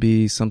just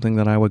be something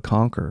that I would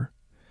conquer.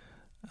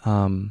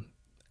 And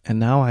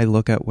now I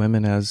look at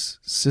women as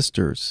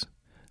sisters,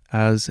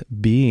 as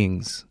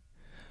beings,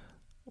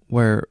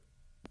 where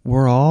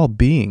we're all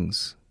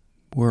beings.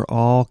 We're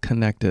all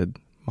connected.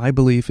 My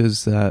belief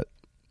is that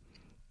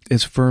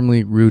it's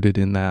firmly rooted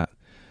in that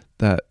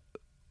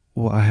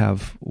I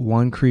have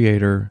one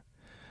creator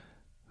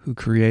who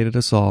created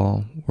us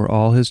all. We're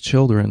all his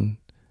children.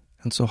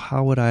 And so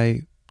how would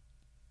I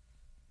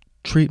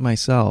treat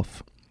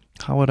myself?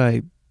 How would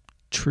I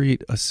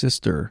treat a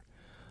sister?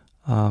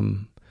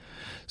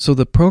 So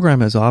the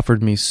program has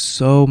offered me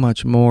so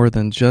much more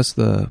than just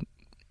the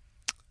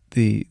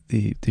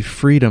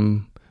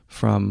freedom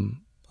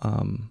from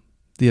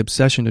the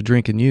obsession to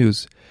drink and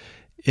use.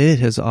 It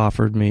has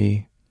offered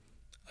me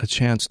a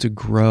chance to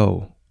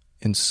grow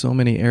in so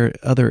many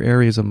other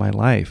areas of my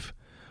life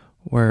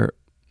where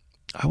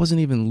I wasn't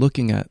even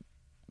looking at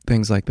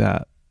things like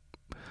that,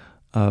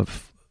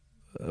 of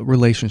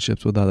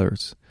relationships with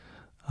others,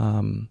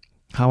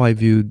 how I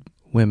viewed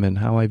women,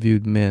 how I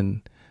viewed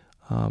men,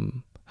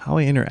 how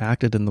I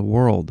interacted in the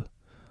world,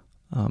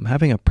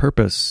 having a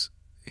purpose,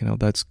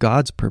 that's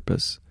God's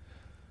purpose.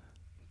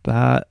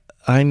 That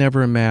I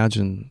never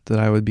imagined that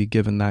I would be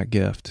given that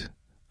gift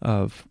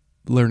of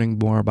learning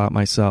more about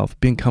myself,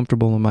 being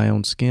comfortable in my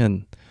own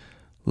skin,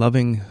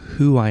 loving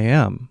who I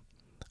am.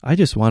 I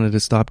just wanted to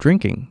stop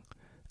drinking.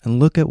 And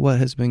look at what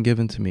has been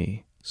given to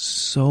me.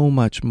 So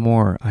much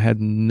more. I had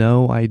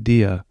no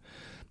idea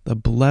the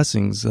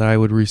blessings that I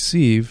would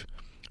receive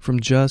from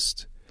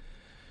just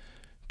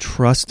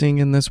trusting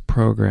in this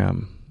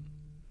program,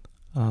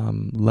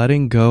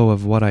 letting go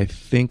of what I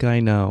think I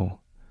know,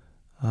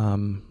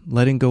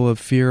 letting go of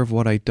fear of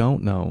what I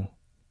don't know.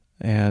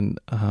 And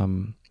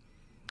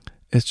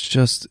it's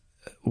just,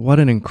 what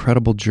an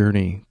incredible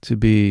journey to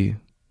be.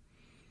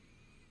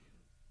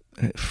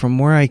 From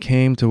where I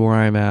came to where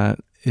I'm at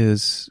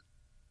is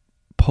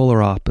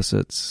polar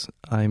opposites.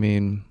 I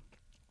mean,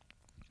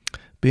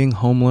 being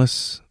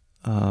homeless,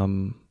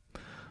 my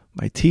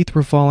teeth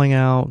were falling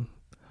out.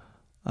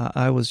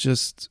 I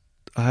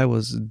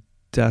was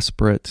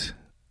desperate,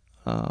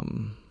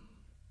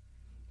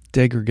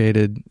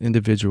 degraded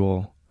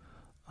individual,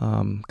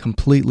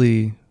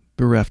 completely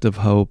bereft of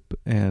hope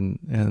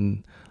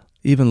and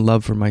even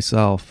love for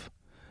myself.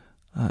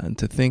 And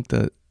to think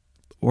that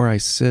where I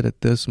sit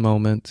at this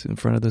moment in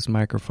front of this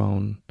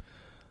microphone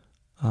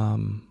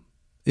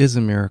is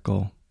a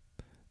miracle.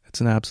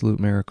 It's an absolute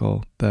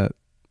miracle that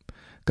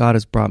God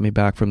has brought me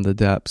back from the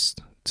depths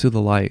to the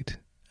light.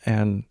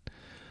 And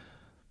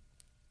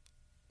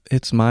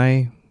it's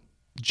my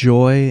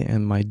joy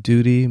and my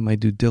duty, my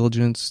due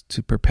diligence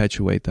to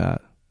perpetuate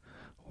that.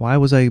 Why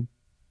was I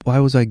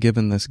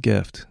given this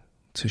gift?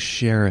 To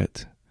share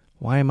it.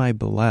 Why am I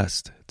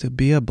blessed? To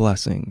be a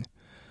blessing.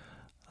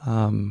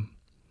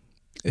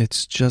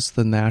 It's just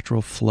the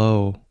natural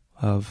flow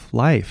of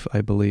life,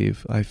 I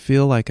believe. I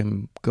feel like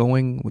I'm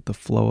going with the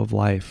flow of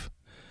life,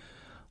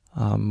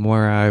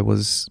 where I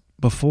was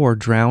before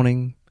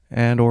drowning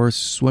and or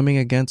swimming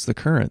against the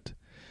current.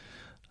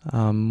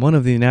 One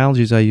of the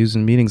analogies I use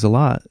in meetings a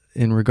lot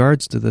in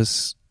regards to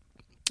this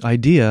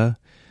idea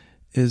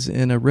is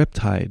in a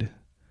riptide.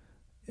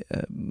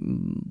 A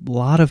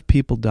lot of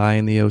people die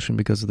in the ocean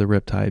because of the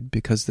riptide,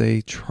 because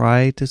they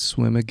try to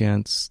swim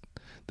against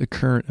the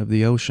current of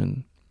the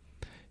ocean.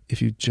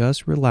 If you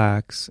just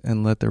relax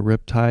and let the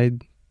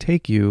riptide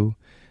take you,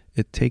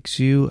 it takes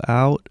you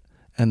out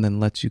and then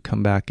lets you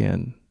come back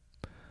in.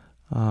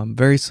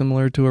 Very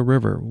similar to a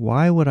river.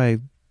 Why would I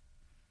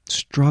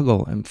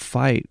struggle and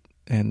fight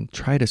and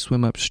try to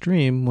swim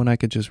upstream when I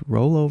could just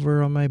roll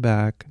over on my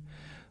back,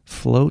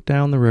 float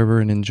down the river,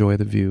 and enjoy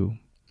the view?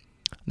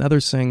 Another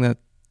saying that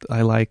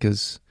I like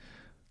is,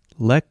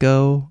 let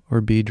go or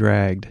be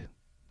dragged.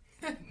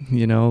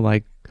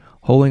 Like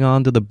holding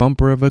on to the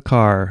bumper of a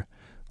car.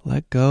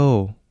 Let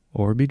go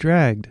or be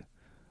dragged.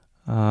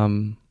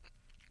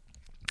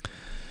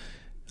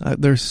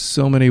 There's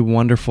so many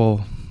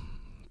wonderful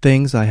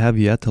things I have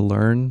yet to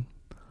learn.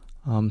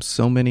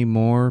 So many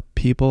more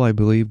people I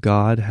believe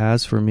God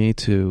has for me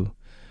to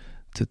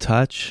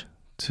touch,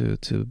 to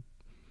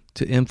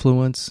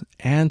influence,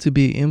 and to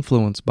be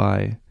influenced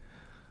by.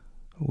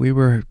 We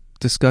were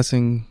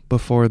discussing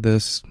before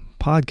this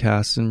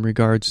podcast in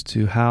regards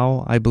to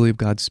how I believe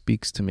God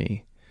speaks to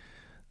me.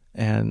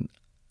 And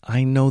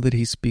I know that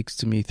he speaks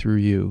to me through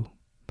you.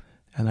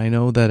 And I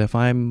know that if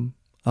I'm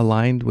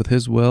aligned with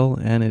his will,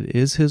 and it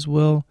is his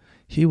will,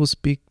 he will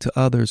speak to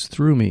others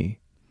through me.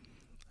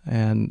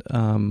 And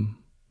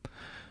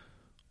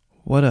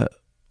what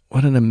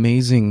an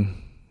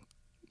amazing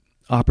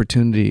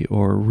opportunity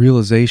or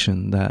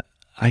realization that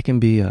I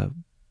can be a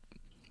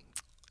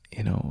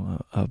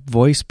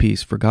voice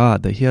piece for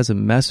God, that he has a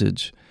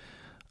message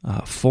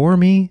for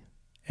me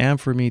and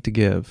for me to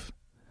give.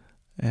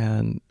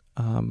 And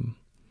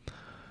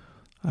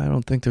I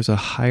don't think there's a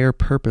higher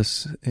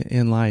purpose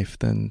in life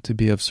than to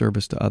be of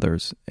service to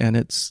others. And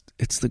it's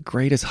the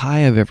greatest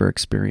high I've ever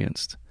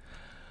experienced.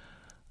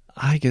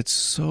 I get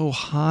so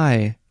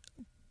high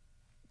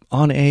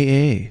on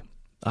AA.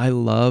 I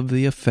love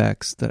the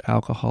effects that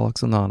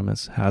Alcoholics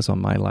Anonymous has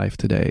on my life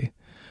today.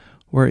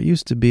 Where it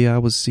used to be, I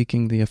was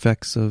seeking the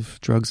effects of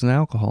drugs and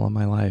alcohol in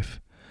my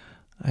life.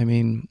 I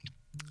mean,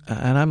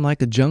 and I'm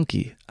like a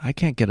junkie. I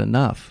can't get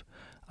enough.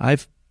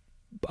 I've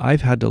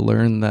had to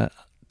learn that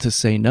to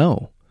say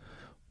no,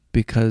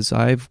 because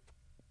I've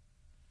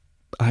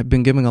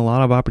been given a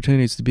lot of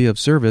opportunities to be of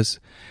service,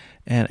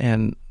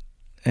 and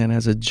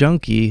as a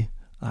junkie,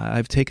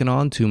 I've taken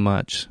on too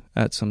much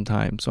at some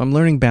time. So I'm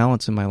learning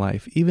balance in my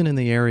life, even in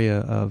the area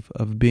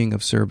of being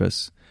of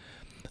service.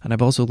 And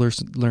I've also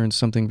learned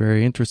something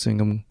very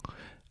interesting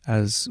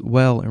as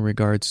well in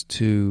regards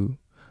to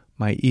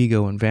my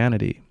ego and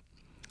vanity.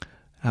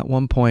 At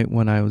one point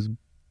when I was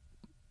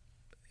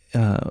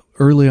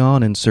early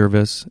on in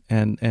service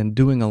and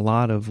doing a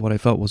lot of what I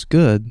felt was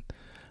good,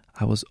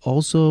 I was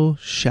also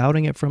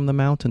shouting it from the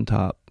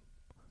mountaintop.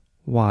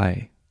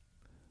 Why?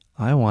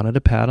 I wanted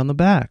a pat on the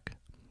back.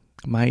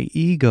 My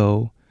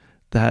ego,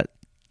 that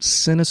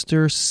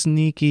sinister,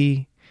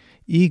 sneaky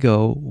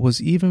ego,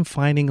 was even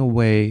finding a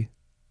way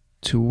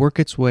to work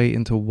its way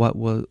into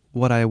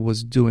what I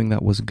was doing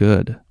that was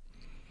good.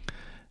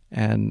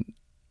 And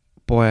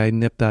boy, I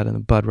nipped that in the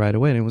bud right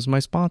away, and it was my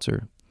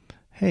sponsor.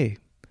 Hey,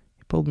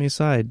 he pulled me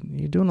aside.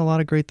 You're doing a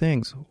lot of great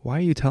things. Why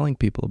are you telling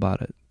people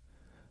about it?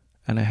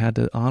 And I had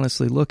to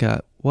honestly look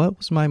at what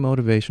was my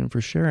motivation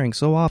for sharing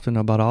so often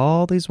about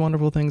all these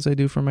wonderful things I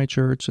do for my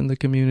church and the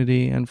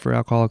community and for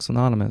Alcoholics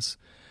Anonymous.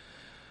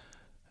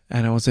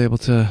 And I was able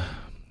to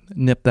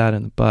nip that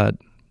in the bud.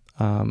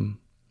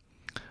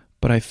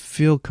 But I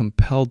feel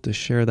compelled to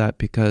share that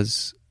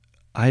because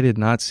I did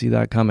not see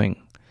that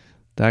coming.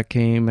 That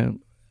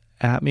came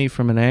at me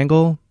from an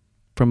angle,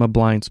 from a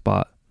blind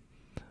spot.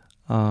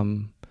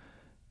 And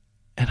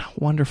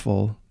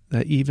wonderful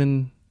that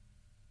even,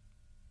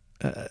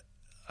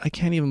 I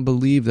can't even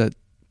believe that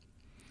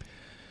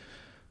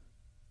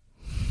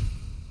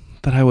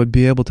I would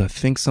be able to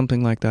think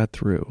something like that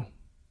through.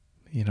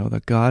 You know,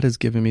 that God has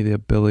given me the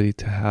ability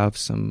to have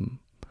some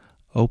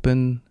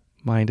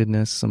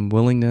open-mindedness, some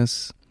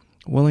willingness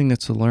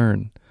to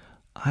learn.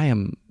 I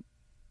am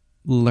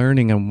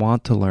learning and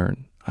want to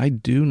learn. I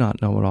do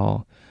not know it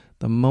all.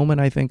 The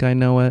moment I think I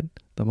know it,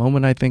 the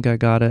moment I think I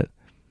got it,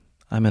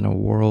 I'm in a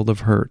world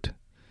of hurt,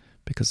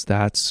 because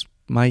that's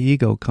my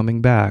ego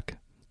coming back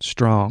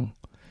strong.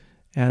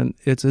 And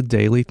it's a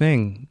daily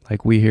thing,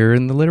 like we hear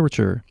in the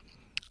literature.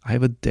 I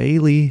have a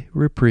daily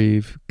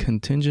reprieve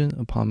contingent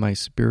upon my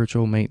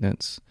spiritual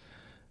maintenance.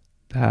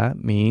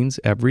 That means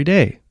every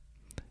day.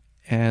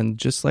 And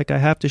just like I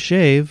have to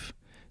shave,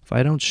 if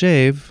I don't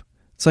shave,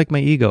 it's like my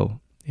ego.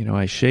 You know,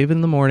 I shave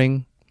in the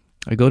morning,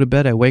 I go to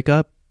bed, I wake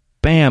up,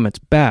 bam, it's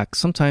back.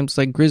 Sometimes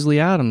like Grizzly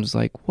Adams,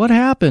 like, what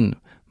happened?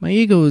 My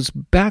ego is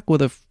back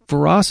with a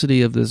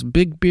ferocity of this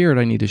big beard.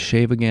 I need to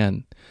shave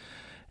again.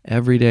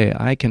 Every day.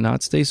 I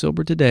cannot stay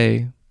sober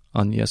today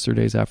on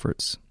yesterday's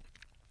efforts.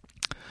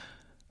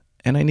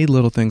 And I need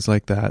little things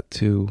like that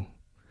to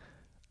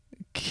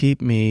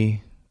keep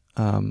me,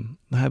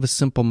 have a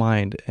simple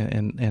mind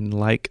and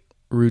like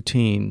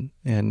routine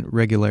and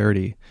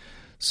regularity.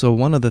 So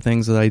one of the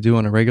things that I do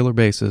on a regular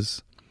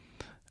basis,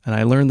 and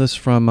I learned this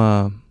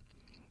from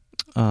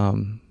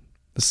the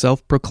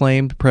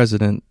self-proclaimed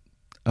president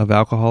of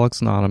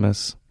Alcoholics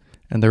Anonymous,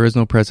 and there is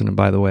no president,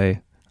 by the way.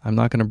 I'm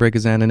not going to break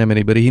his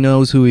anonymity, but he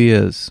knows who he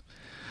is.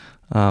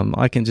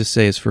 I can just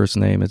say his first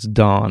name. It's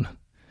Don.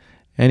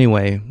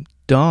 Anyway,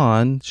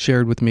 Don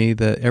shared with me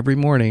that every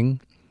morning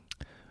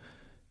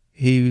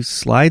he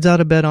slides out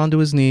of bed onto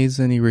his knees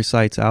and he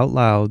recites out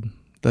loud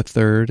the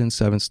 3rd and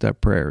 7th step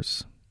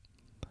prayers.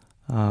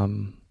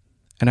 And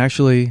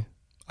actually,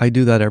 I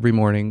do that every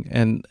morning,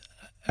 and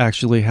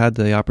actually had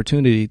the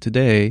opportunity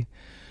today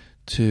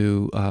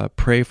to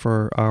pray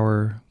for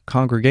our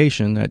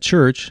congregation at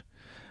church,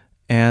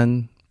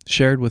 and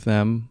shared with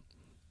them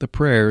the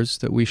prayers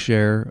that we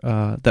share,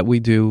 that we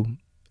do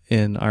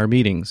in our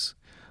meetings.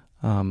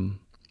 The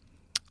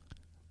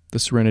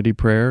Serenity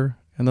Prayer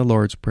and the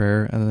Lord's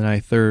Prayer, and then I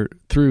threw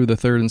the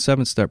 3rd and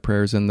 7th step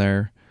prayers in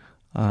there,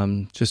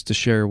 just to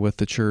share with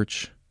the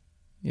church,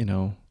 you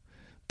know,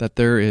 that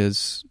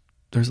there's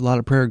a lot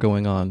of prayer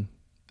going on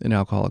in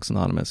Alcoholics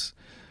Anonymous.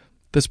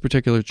 This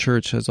particular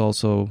church has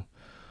also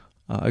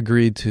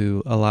agreed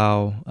to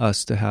allow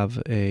us to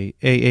have a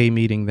AA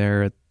meeting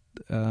there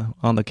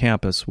on the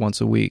campus once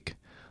a week.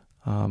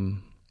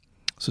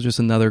 So just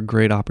another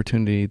great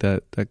opportunity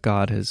that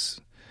God has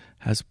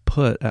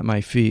put at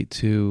my feet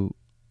to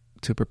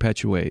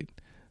perpetuate.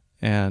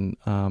 And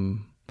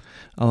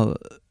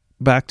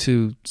back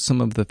to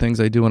some of the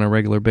things I do on a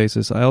regular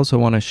basis, I also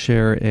want to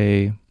share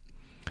a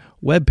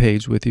web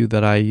page with you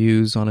that I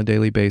use on a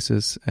daily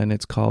basis, and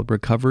it's called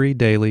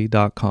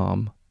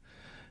recoverydaily.com.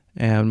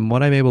 And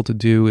what I was able to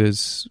do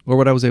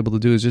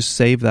is just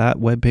save that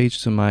web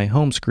page to my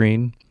home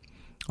screen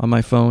on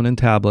my phone and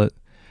tablet,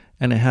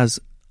 and it has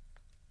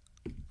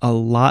a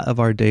lot of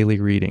our daily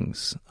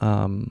readings.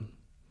 That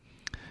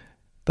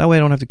way I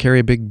don't have to carry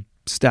a big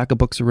stack of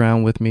books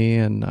around with me,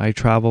 and I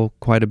travel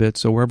quite a bit.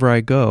 So wherever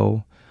I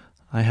go,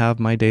 I have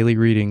my daily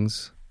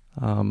readings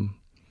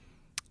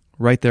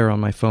right there on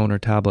my phone or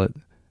tablet.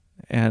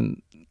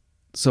 And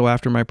so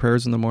after my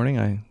prayers in the morning,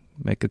 I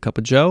make a cup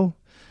of joe,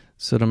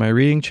 sit on my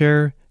reading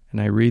chair,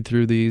 and I read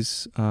through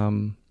these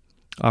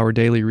our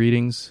daily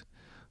readings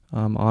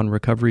on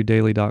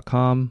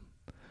recoverydaily.com.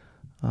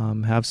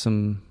 Have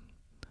some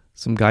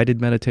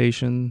guided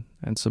meditation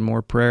and some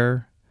more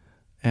prayer,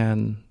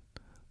 and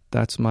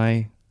that's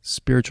my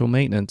spiritual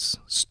maintenance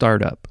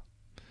startup.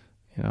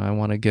 I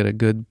want to get a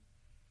good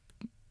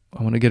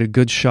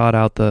shot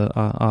out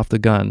off the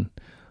gun,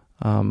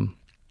 and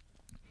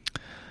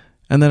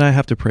then I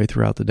have to pray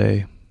throughout the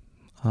day.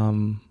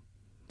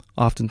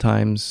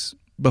 Oftentimes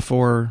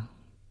before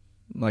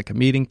like a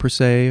meeting per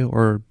se,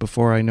 or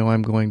before I know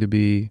I'm going to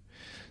be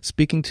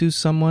speaking to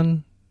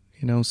someone,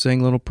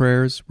 saying little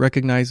prayers,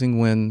 recognizing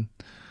when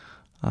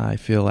I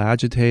feel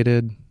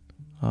agitated,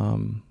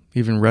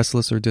 even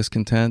restless or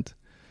discontent.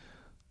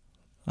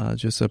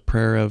 Just a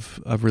prayer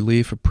of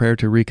relief, a prayer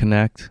to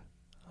reconnect.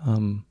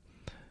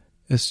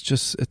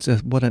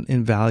 What an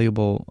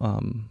invaluable,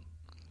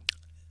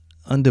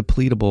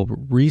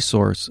 undepletable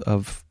resource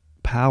of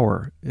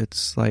power.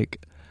 It's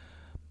like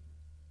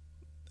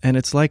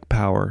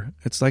power.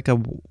 It's like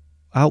a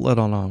outlet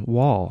on a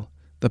wall.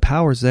 The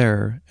power's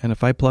there, and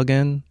if I plug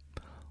in,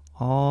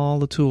 all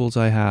the tools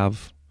I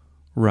have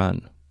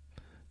run.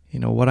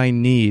 What I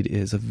need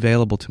is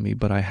available to me,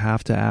 but I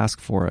have to ask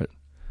for it.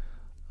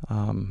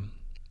 I'm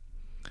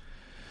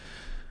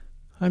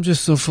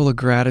just so full of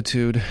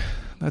gratitude.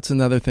 That's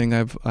another thing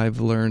I've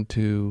learned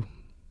to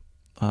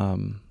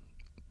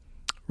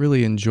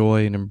really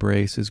enjoy and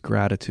embrace is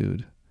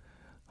gratitude.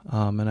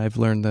 And I've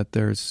learned that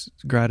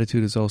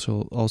gratitude is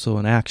also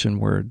an action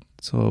word.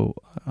 So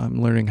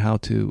I'm learning how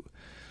to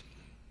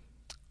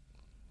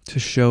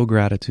show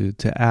gratitude,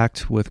 to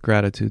act with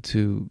gratitude,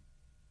 to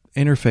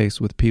interface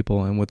with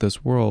people and with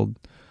this world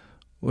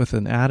with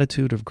an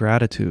attitude of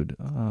gratitude.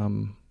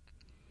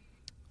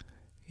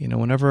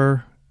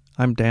 Whenever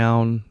I'm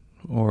down,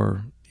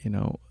 or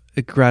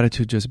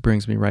gratitude just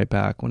brings me right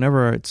back.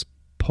 Whenever it's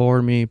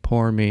poor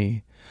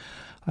me,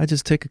 I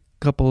just take a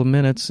couple of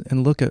minutes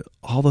and look at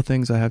all the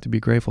things I have to be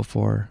grateful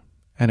for,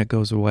 and it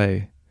goes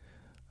away.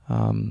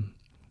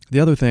 The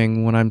other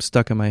thing when I'm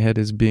stuck in my head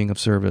is being of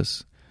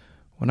service.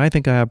 When I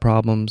think I have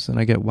problems and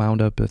I get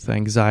wound up with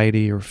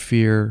anxiety or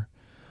fear,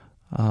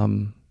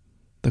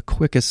 the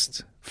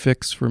quickest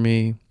fix for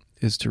me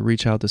is to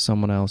reach out to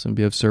someone else and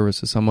be of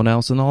service to someone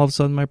else, and all of a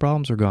sudden my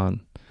problems are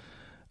gone.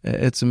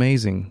 It's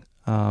amazing.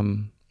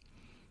 And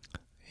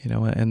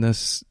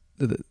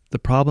the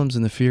problems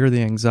and the fear,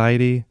 the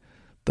anxiety,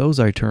 those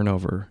I turn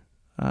over.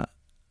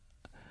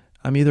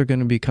 I'm either going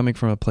to be coming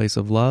from a place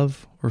of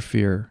love or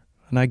fear,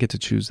 and I get to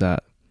choose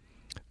that.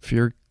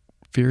 Fear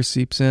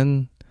seeps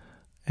in,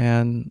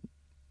 and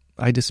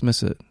I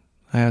dismiss it.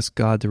 I ask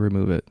God to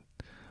remove it.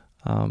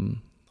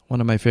 One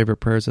of my favorite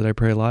prayers that I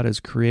pray a lot is,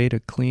 create a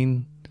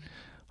clean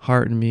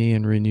heart in me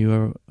and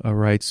renew a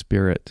right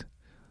spirit.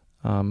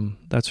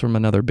 That's from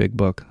another big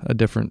book,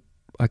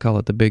 I call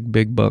it the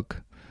big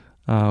book.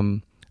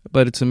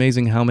 But it's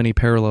amazing how many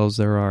parallels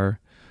there are.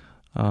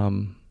 I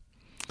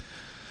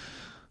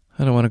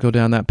don't want to go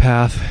down that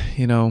path.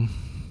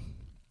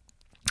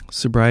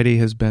 Sobriety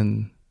has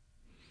been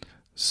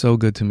so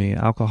good to me.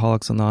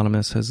 Alcoholics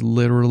Anonymous has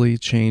literally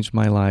changed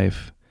my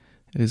life.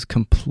 It has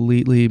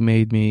completely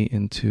made me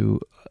into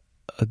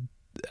an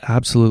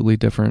absolutely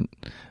different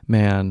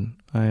man.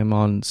 I am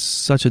on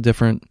such a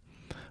different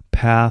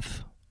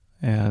path,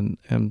 and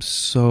am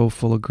so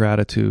full of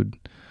gratitude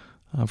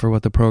for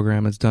what the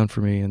program has done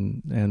for me.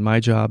 And my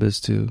job is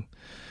to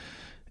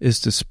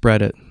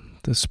spread it,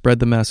 to spread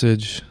the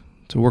message,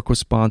 to work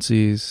with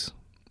sponsees,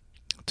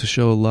 to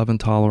show love and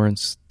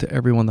tolerance to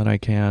everyone that I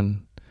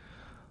can.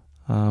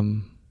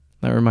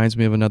 That reminds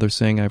me of another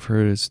saying I've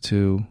heard, is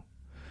to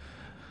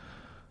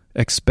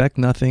expect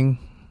nothing,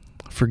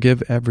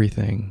 forgive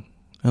everything,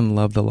 and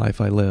love the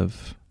life I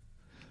live.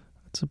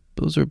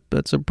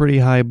 That's a pretty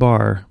high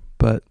bar,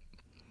 but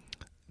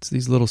it's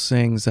these little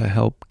sayings that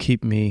help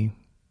keep me,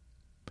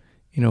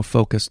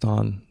 focused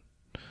on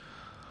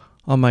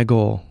my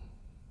goal.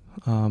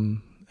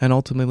 And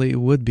ultimately it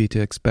would be to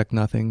expect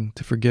nothing,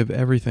 to forgive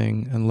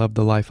everything, and love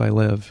the life I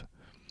live.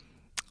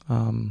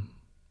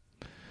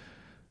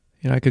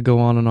 I could go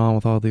on and on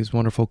with all these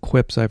wonderful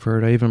quips I've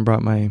heard. I even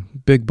brought my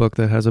big book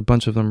that has a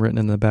bunch of them written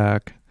in the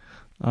back.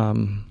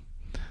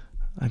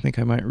 I think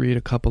I might read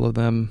a couple of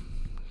them.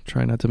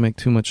 Try not to make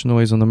too much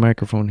noise on the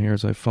microphone here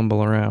as I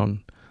fumble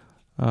around.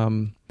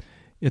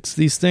 It's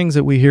these things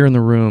that we hear in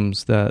the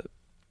rooms that,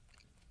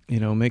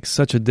 make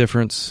such a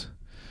difference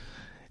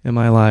in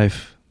my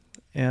life.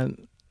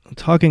 And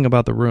talking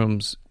about the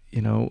rooms,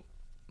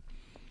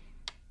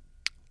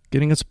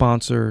 getting a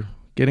sponsor,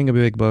 getting a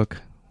big book,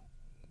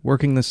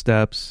 working the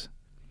steps,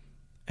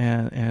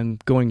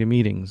 and going to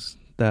meetings,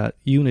 that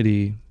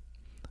unity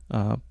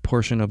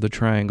portion of the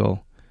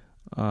triangle,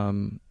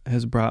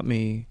 has brought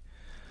me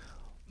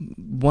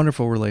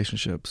wonderful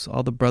relationships.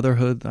 All the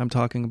brotherhood I'm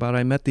talking about,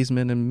 I met these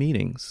men in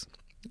meetings.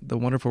 The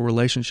wonderful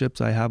relationships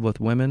I have with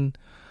women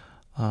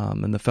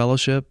and the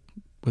fellowship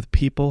with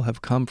people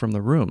have come from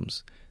the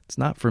rooms. It's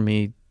not for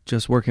me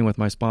just working with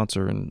my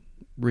sponsor and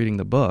reading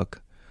the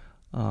book.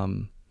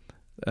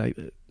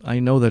 I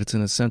know that it's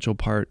an essential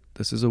part.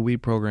 This is a we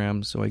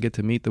program, so I get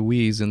to meet the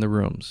we's in the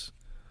rooms.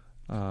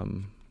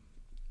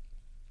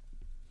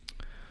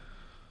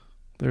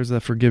 There's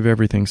that forgive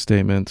everything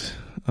statement.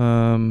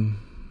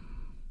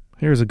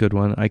 Here's a good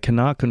one. I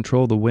cannot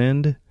control the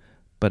wind,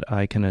 but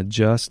I can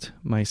adjust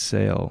my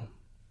sail.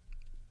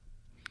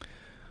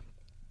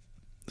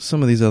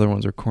 Some of these other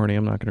ones are corny.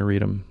 I'm not going to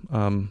read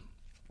them.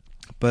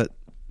 But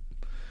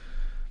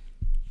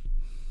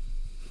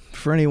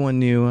for anyone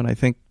new, and I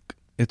think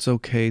it's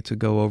okay to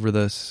go over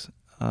this,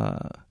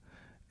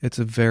 it's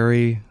a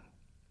very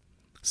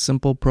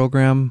simple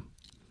program.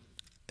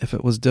 If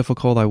it was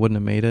difficult, I wouldn't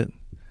have made it.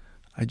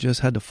 I just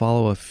had to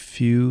follow a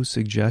few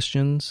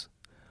suggestions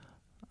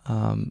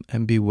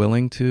and be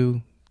willing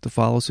to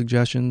follow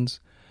suggestions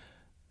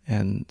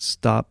and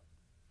stop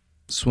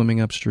swimming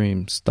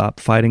upstream, stop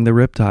fighting the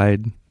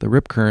riptide, the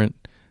rip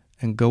current,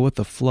 and go with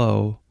the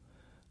flow.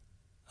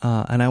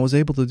 And I was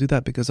able to do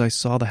that because I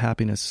saw the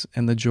happiness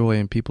and the joy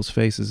in people's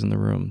faces in the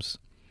rooms.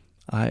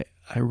 I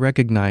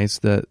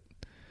recognized that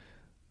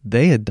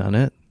they had done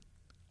it.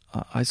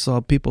 I saw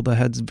people that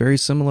had very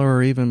similar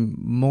or even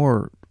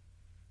more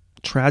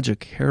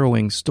tragic,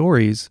 harrowing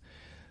stories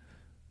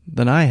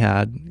than I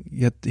had,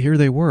 yet here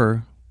they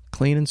were,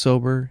 clean and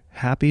sober,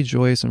 happy,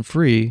 joyous, and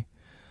free.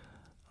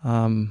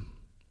 And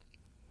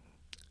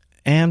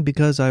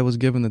because I was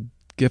given the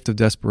gift of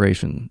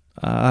desperation,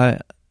 I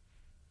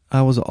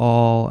was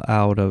all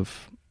out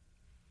of,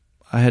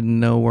 I had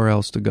nowhere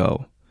else to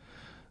go.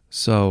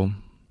 So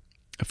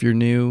if you're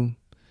new,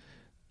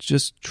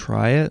 just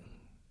try it.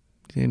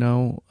 You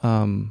know,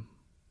 you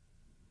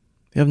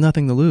have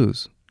nothing to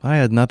lose. I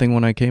had nothing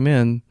when I came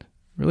in.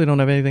 Really don't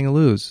have anything to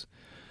lose.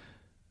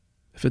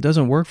 If it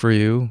doesn't work for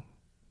you,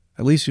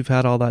 at least you've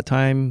had all that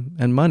time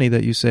and money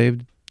that you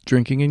saved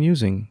drinking and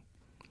using.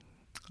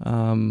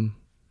 And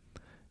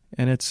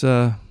it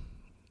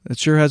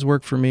sure has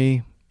worked for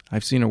me.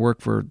 I've seen it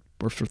work for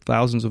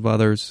thousands of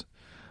others.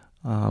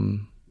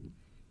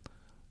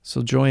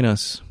 So join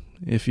us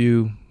if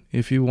you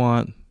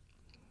want,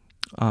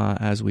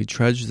 as we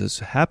trudge this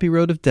happy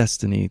road of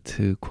destiny,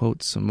 to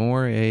quote some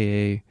more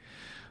AA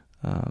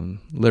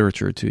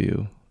literature to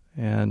you.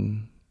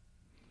 And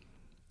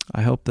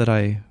I hope that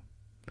I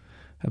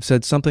have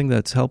said something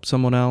that's helped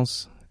someone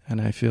else, and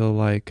I feel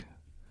like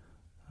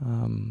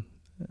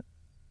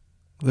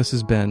this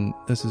has been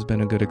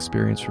a good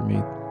experience for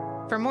me.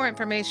 For more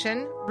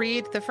information,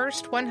 read the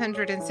first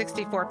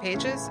 164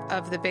 pages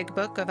of the Big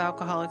Book of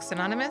Alcoholics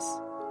Anonymous,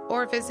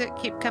 or visit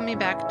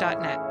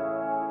keepcomingback.net.